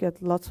landing you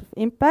get lots of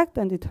impact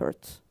and it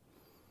hurts.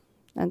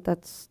 And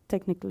that's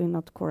technically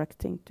not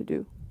correct thing to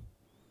do.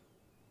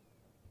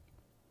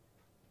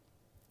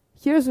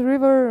 Here's a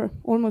river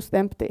almost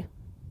empty.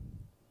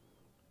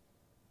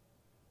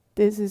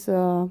 This is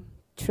a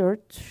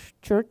church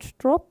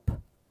drop.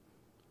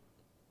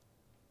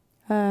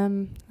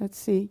 Let's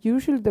see,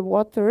 usually the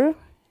water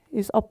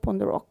is up on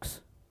the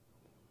rocks.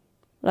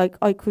 Like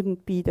I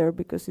couldn't be there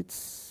because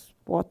it's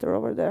water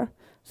over there.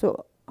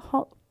 So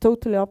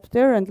totally up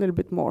there and a little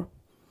bit more.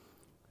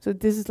 So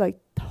this is like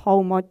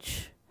how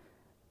much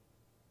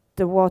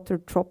the water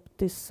dropped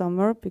this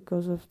summer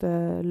because of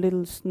the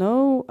little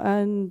snow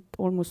and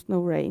almost no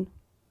rain.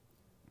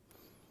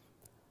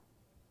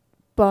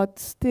 But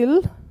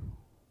still,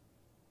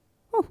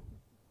 oh,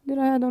 did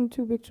I add on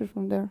 2 pictures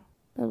from there?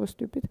 That was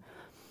stupid.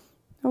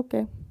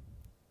 Okay.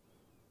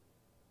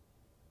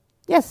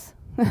 Yes.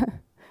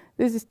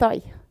 This is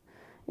Thai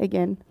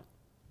again,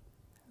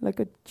 like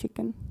a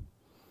chicken.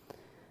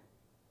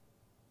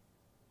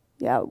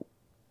 Yeah,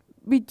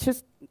 we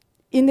just,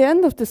 in the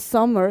end of the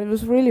summer, it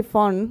was really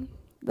fun.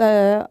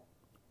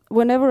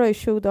 Whenever I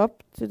showed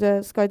up to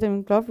the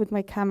skydiving club with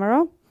my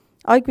camera,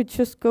 I could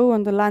just go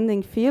on the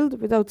landing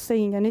field without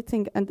saying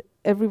anything, and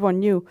everyone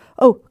knew,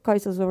 oh,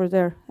 Kaisa's over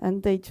there,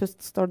 and they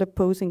just started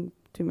posing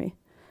to me.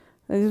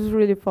 And it was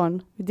really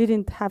fun. We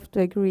didn't have to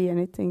agree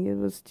anything, it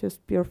was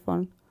just pure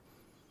fun.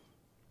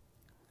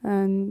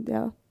 And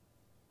yeah,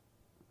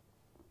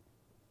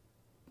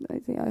 I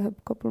think I have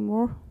a couple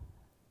more.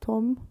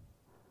 Tom.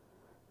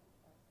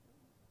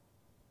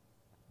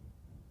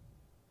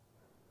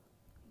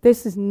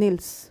 This is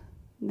Nils.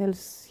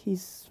 Nils,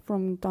 he's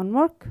from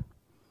Denmark.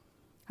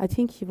 I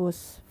think he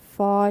was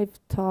 5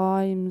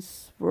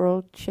 times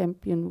world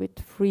champion with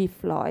free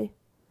fly.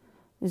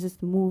 This is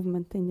the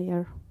movement in the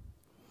air.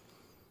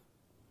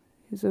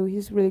 So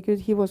he's really good.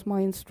 He was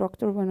my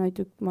instructor when I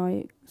took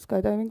my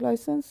skydiving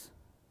license.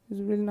 He's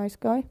a really nice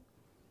guy.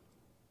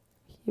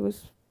 He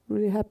was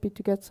really happy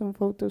to get some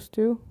photos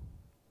too.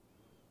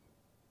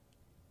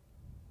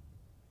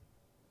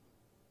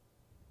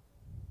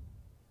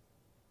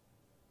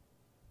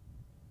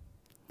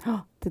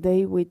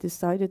 Today we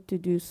decided to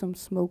do some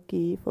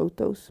smoky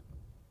photos.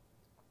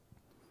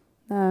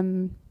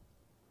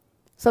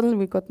 Suddenly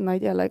we got an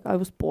idea, like I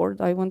was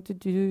bored, I wanted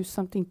to do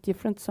something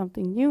different,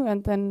 something new,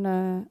 and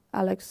then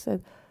Alex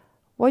said,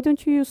 why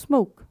don't you use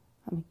smoke?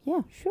 I mean,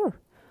 yeah, sure.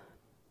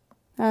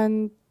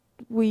 And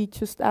we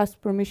just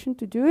asked permission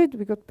to do it.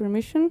 We got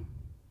permission.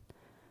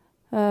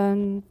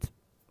 And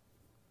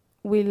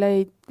we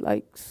laid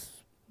like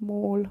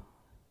small,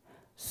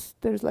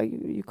 there's like,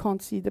 you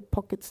can't see the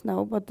pockets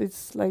now, but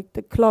it's like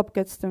the club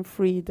gets them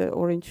free, the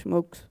orange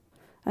smokes.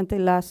 And they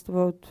last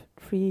about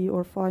 3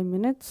 or 5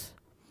 minutes.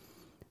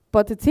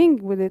 But the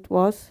thing with it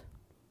was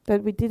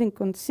that we didn't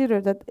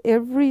consider that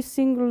every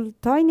single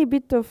tiny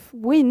bit of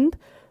wind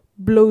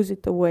blows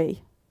it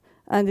away.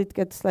 And it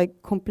gets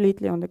like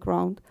completely on the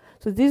ground.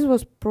 So this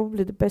was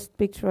probably the best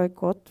picture I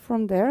got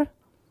from there.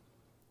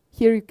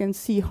 Here you can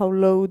see how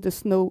low the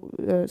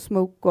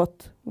smoke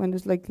got when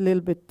there's like a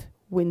little bit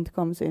wind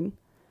comes in.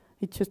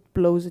 It just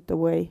blows it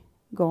away,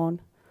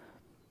 gone.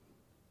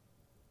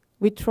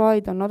 We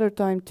tried another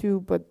time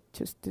too, but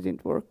just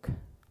didn't work.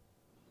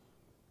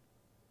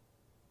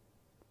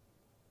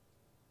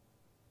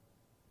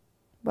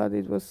 But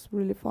it was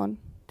really fun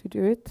to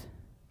do it.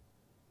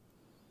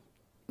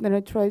 Then I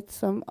tried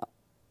some.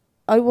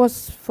 I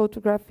was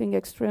photographing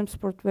extreme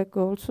sport Veko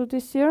also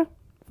this year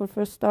for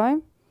first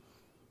time.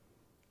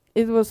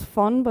 It was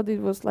fun, but it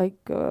was like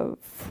a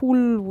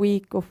full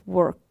week of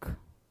work,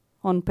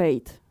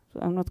 unpaid. So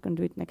I'm not going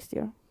to do it next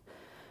year.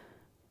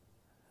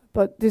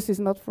 But this is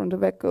not from the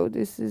Veko.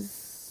 This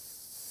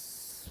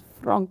is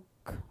Frank.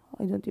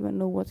 I don't even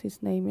know what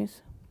his name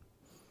is.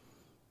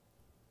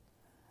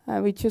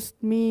 We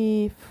just,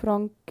 me,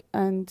 Frank,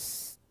 and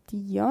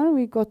Stian,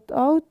 we got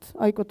out.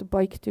 I got a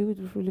bike too. It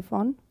was really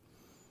fun.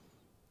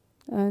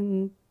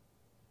 And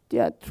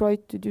yeah,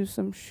 tried to do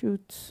some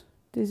shoots.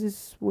 This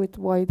is with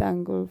wide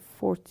angle,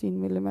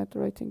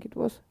 14mm, I think it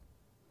was.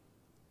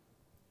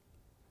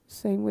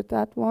 Same with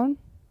that one.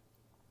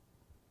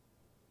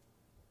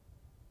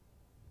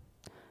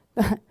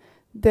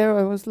 There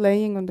I was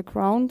laying on the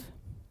ground,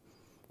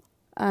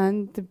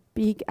 and the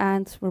big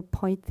ants were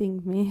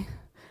biting me.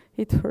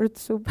 It hurt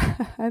so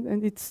bad,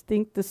 and it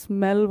stunk. The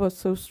smell was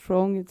so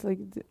strong. It's like,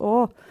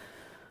 oh.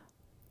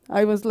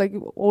 I was like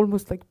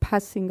almost like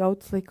passing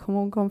out, like come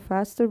on, come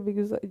faster,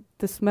 because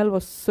the smell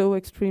was so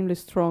extremely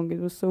strong. It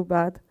was so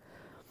bad.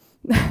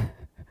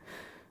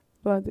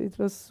 But it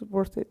was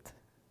worth it.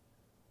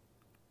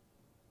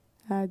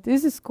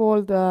 This is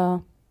called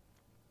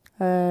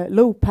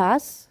low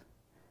pass.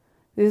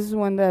 This is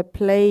when the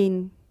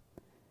plane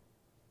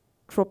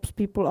drops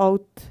people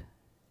out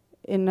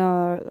in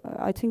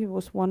I think it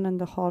was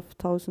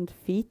 1,500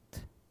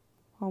 feet.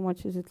 How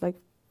much is it, like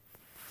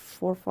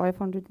 400 or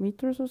 500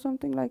 meters or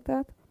something like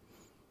that?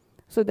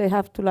 So they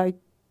have to like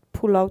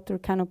pull out their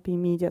canopy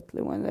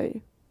immediately when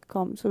they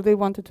come. So they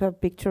wanted to have a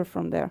picture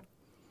from there.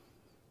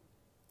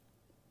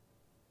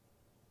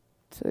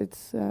 So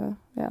it's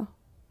yeah,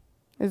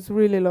 it's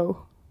really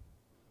low.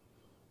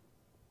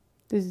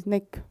 This is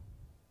Nick.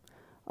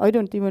 I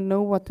don't even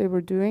know what they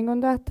were doing on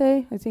that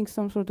day. I think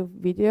some sort of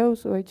video,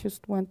 so I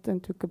just went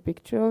and took a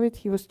picture of it.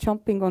 He was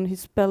jumping on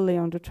his belly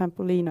on the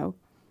trampolino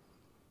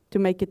to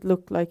make it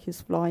look like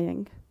he's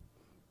flying.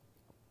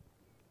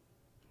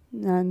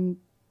 And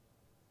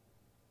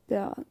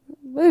yeah,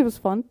 but it was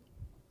fun.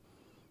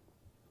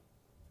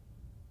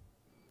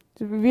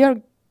 So we are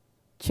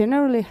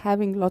generally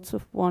having lots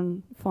of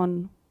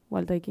fun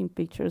while taking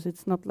pictures.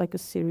 It's not like a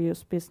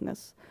serious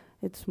business.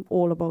 It's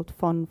all about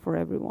fun for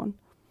everyone.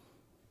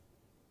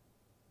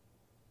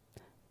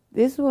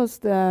 This was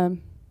the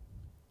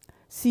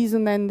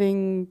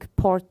season-ending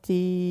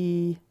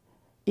party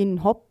in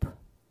Hop.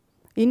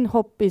 In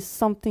Hop is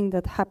something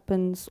that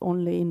happens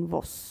only in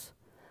Voss.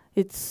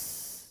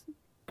 It's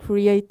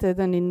created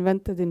and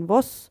invented in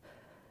Voss,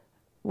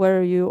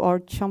 where you are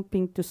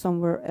jumping to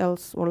somewhere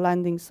else or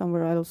landing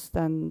somewhere else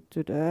than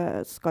to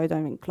the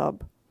skydiving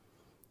club,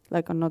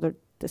 like another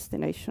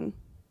destination.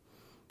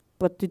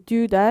 But to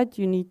do that,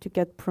 you need to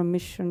get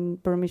permission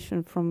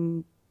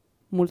from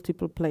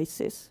multiple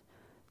places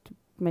to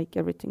make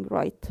everything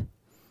right.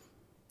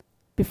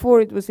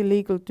 Before it was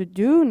illegal to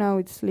do, now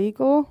it's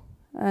legal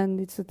and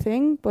it's a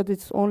thing, but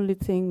it's only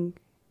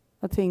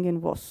a thing in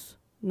Voss,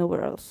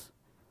 nowhere else.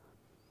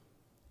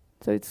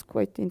 So it's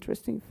quite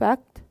interesting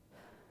fact.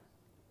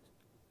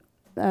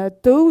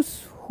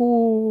 Those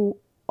who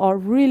are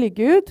really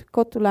good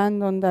got to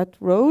land on that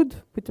road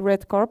with the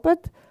red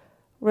carpet.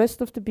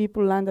 Rest of the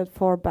people landed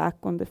far back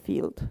on the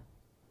field.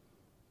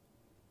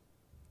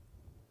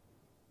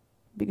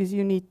 Because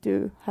you need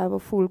to have a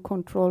full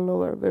control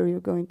over where you're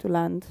going to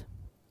land.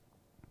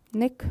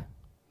 Nick?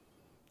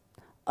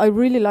 I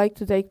really like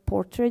to take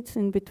portraits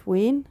in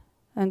between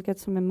and get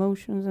some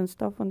emotions and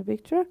stuff on the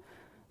picture.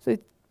 So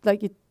it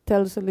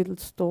tells a little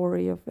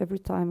story of every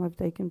time I've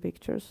taken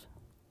pictures.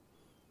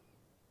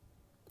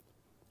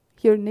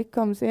 Here Nick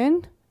comes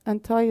in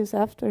and Ty is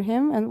after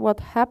him, and what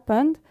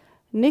happened,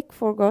 Nick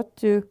forgot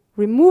to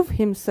remove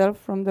himself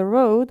from the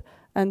road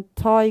and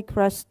Ty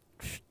crashed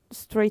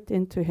straight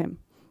into him.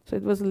 So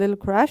it was a little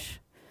crash.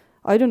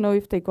 I don't know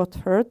if they got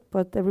hurt,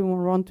 but everyone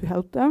ran to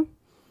help them.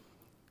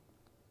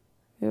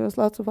 There was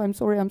lots of I'm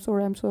sorry, I'm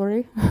sorry, I'm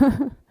sorry.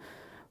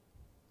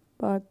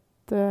 But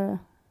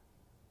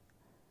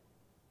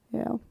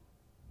yeah.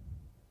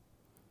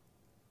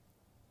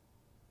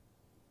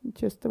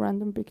 Just a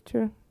random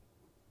picture.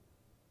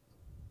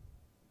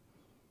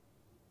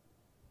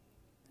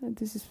 And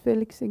this is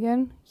Felix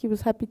again. He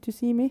was happy to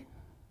see me.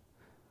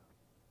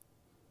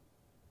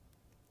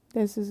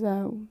 This is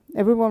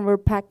everyone were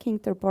packing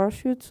their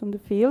parachutes on the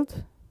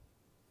field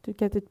to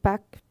get it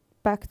packed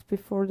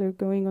before they're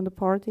going on the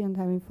party and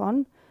having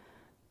fun.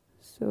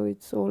 So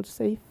it's all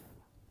safe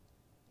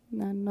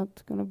and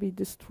not gonna be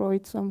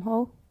destroyed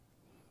somehow.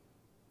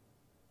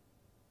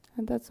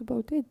 And that's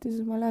about it. This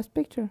is my last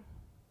picture.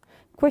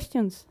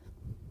 Questions?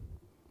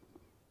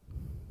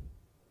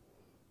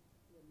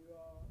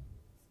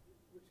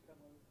 Which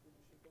camera did you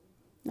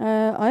shoot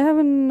on? I have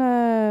an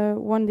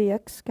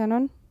 1DX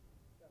Canon.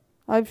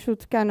 I've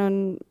shot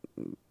Canon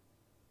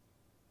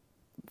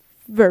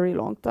very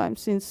long time,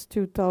 since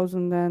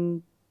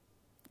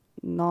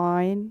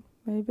 2009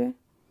 maybe.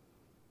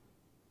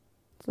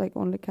 It's like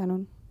only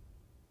Canon.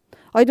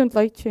 I don't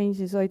like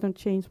changes. I don't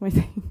change my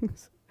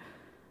things.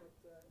 But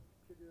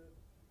could you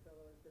tell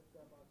a bit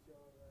about your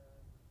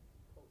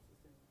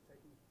process in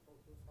taking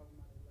photos? How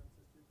many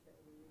lenses do you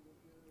carry with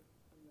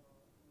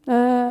you?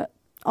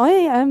 I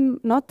am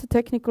not a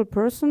technical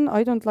person.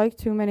 I don't like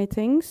too many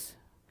things.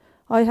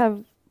 I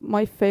have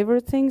my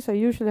favorite things. I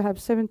usually have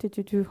 70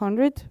 to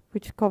 200,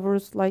 which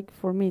covers, like,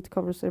 for me, it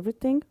covers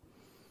everything.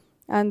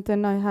 And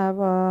then I have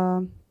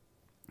a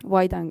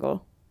wide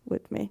angle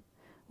with me,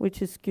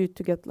 which is good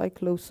to get like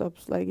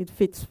close-ups, like it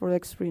fits for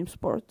extreme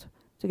sport,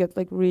 to get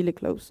like really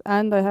close.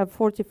 And I have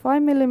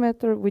 45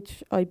 millimeter,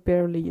 which I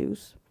barely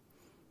use.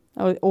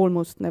 I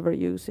almost never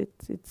use it.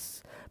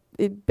 It's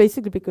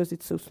basically because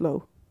it's so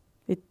slow.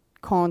 It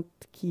can't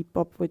keep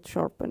up with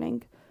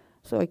sharpening,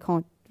 so I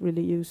can't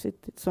really use it.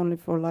 It's only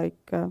for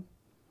like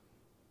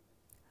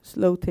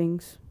slow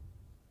things.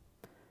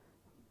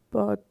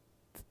 But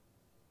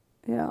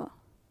yeah,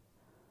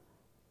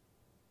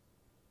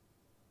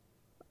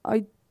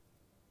 I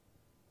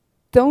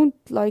don't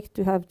like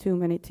to have too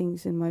many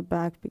things in my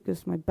bag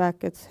because my bag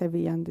gets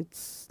heavy, and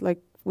it's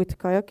like with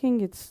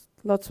kayaking, it's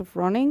lots of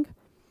running.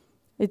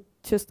 It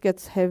just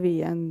gets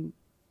heavy and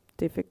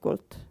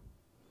difficult.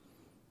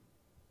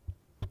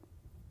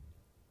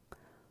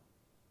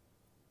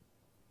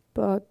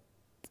 But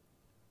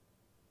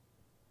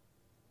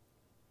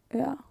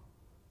yeah.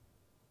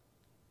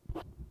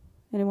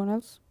 Anyone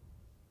else?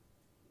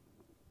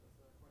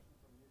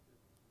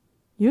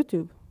 There's a question from YouTube.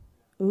 YouTube?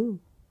 Ooh.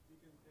 You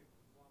can pick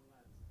one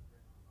lens to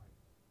bring on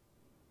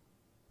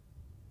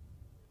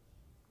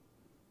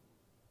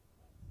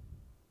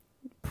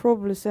hike.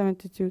 Probably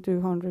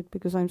 70-200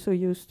 because I'm so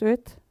used to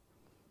it.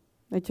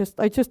 I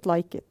just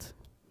like it.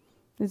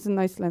 It's a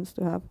nice lens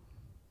to have.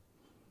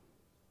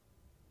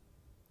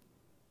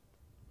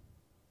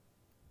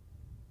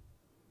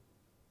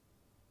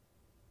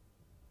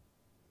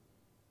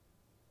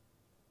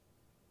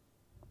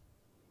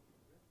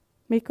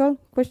 Mikael,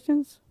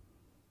 questions?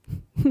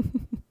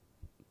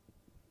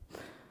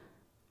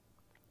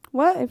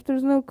 Well, if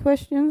there's no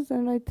questions,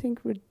 then I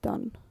think we're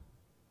done.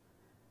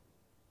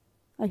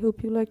 I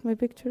hope you liked my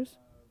pictures.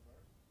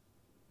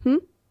 You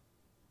should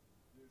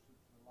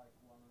like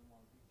one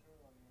picture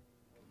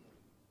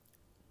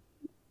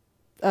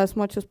or As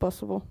much as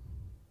possible.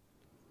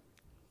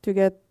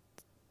 To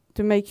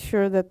make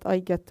sure that I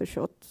get the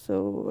shot,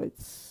 so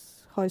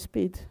it's high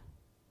speed.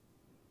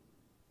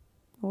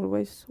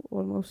 Always,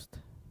 almost.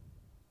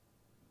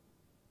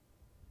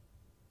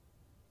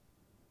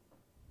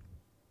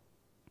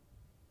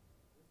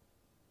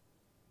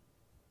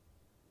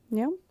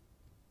 Yeah.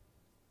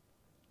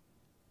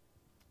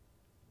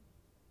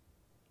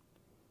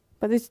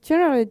 But it's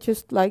generally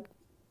just like,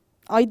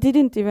 I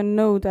didn't even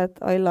know that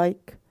I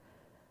like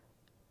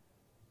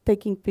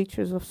taking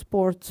pictures of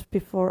sports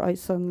before I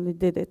suddenly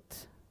did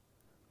it.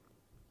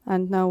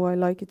 And now I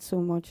like it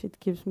so much. It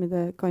gives me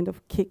the kind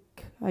of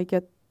kick I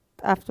get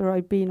after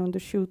I've been on the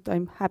shoot.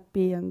 I'm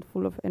happy and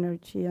full of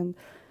energy and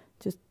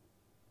just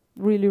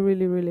really,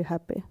 really, really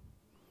happy.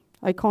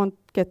 I can't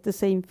get the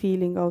same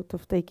feeling out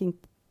of taking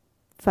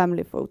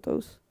family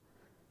photos.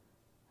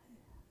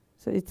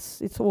 So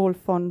it's all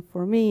fun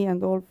for me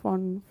and all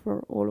fun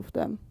for all of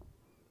them.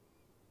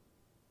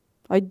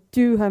 I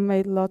do have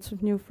made lots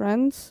of new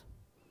friends.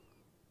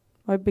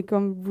 I've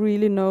become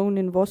really known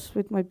in Voss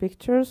with my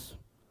pictures,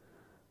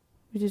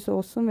 which is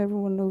awesome.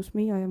 Everyone knows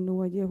me. I have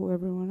no idea who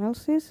everyone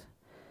else is.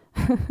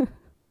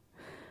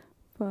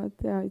 But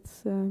yeah,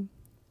 it's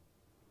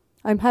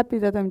I'm happy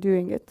that I'm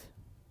doing it.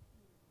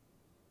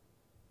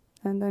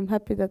 And I'm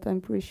happy that I'm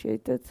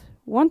appreciated.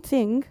 One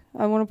thing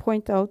I want to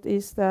point out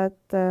is that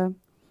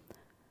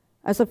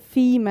as a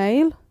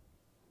female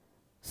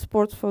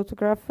sports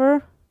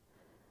photographer,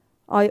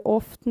 I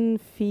often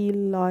feel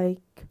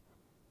like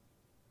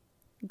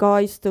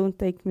guys don't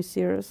take me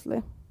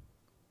seriously,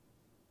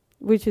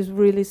 which is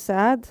really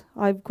sad.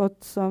 I've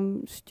got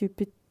some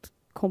stupid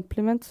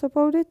compliments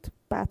about it,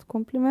 bad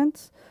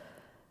compliments.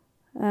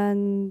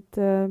 And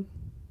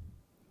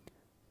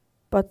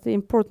but the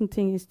important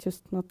thing is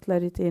just not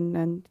let it in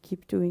and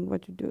keep doing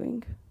what you're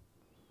doing.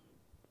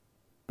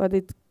 But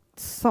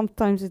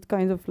sometimes it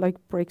kind of like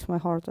breaks my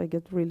heart. I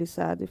get really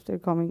sad if they're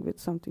coming with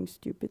something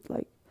stupid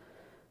like,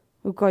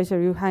 "Oh, guys,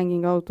 are you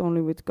hanging out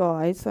only with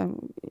guys?"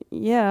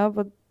 Yeah,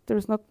 but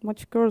there's not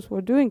much girls who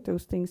are doing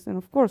those things, and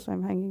of course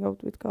I'm hanging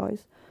out with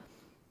guys.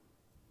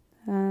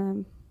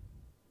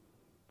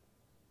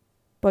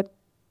 But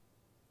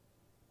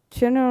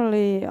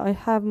generally, I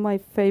have my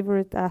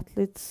favorite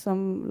athletes,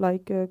 some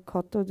like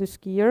Kato the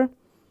skier.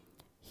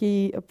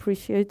 He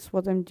appreciates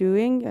what I'm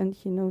doing and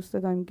he knows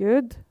that I'm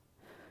good.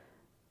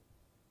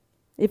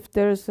 If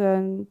there's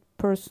a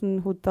person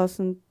who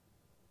doesn't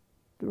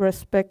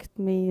respect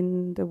me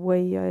in the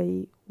way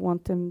I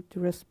want them to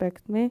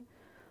respect me,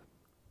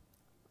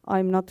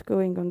 I'm not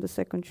going on the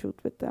second shoot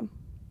with them.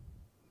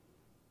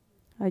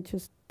 I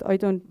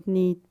don't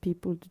need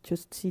people to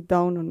just sit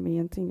down on me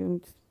and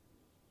think,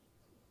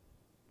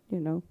 you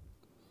know.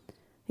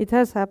 It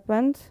has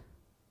happened.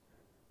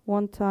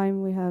 One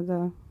time we had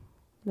a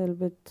little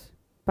bit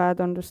bad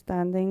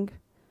understanding.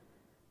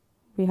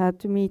 We had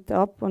to meet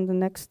up on the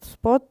next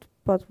spot,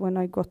 but when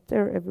I got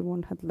there,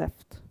 everyone had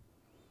left.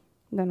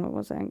 Then I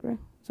was angry.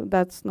 So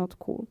that's not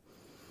cool.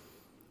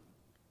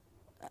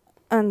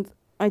 And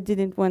I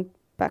didn't went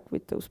back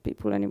with those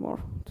people anymore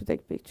to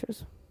take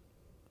pictures.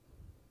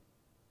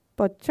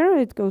 But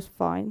generally it goes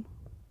fine.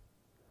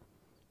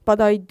 But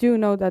I do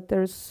know that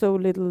there's so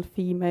little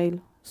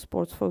female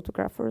sports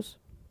photographers.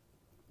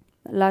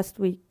 Last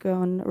week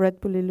on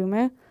Red Bull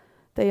Illume,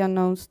 they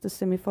announced the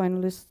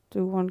semi-finalists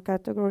to one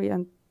category,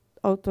 and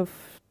out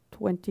of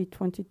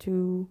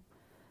 2022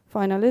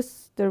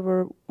 finalists, there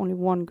were only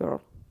one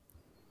girl.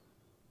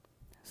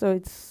 So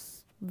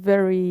it's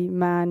very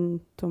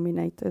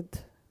man-dominated.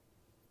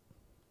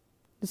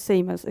 The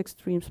same as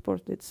extreme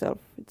sport itself.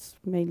 It's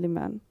mainly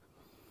men.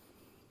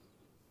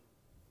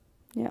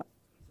 Yeah.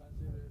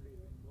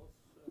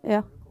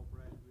 Ja.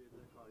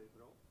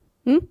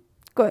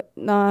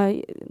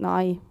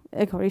 Nei,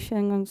 jeg har ikke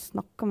engang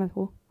snakket med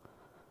henne.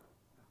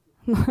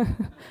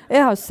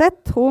 Jeg har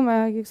sett henne, men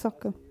jeg har ikke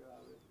snakket.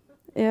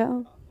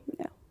 Ja.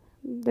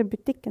 Det er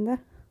butikken der.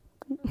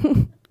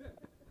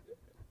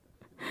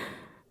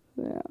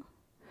 Ja.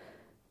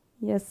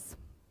 Yes.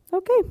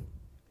 Okay.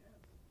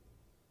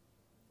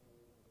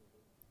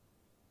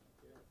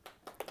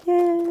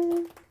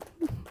 Yeah.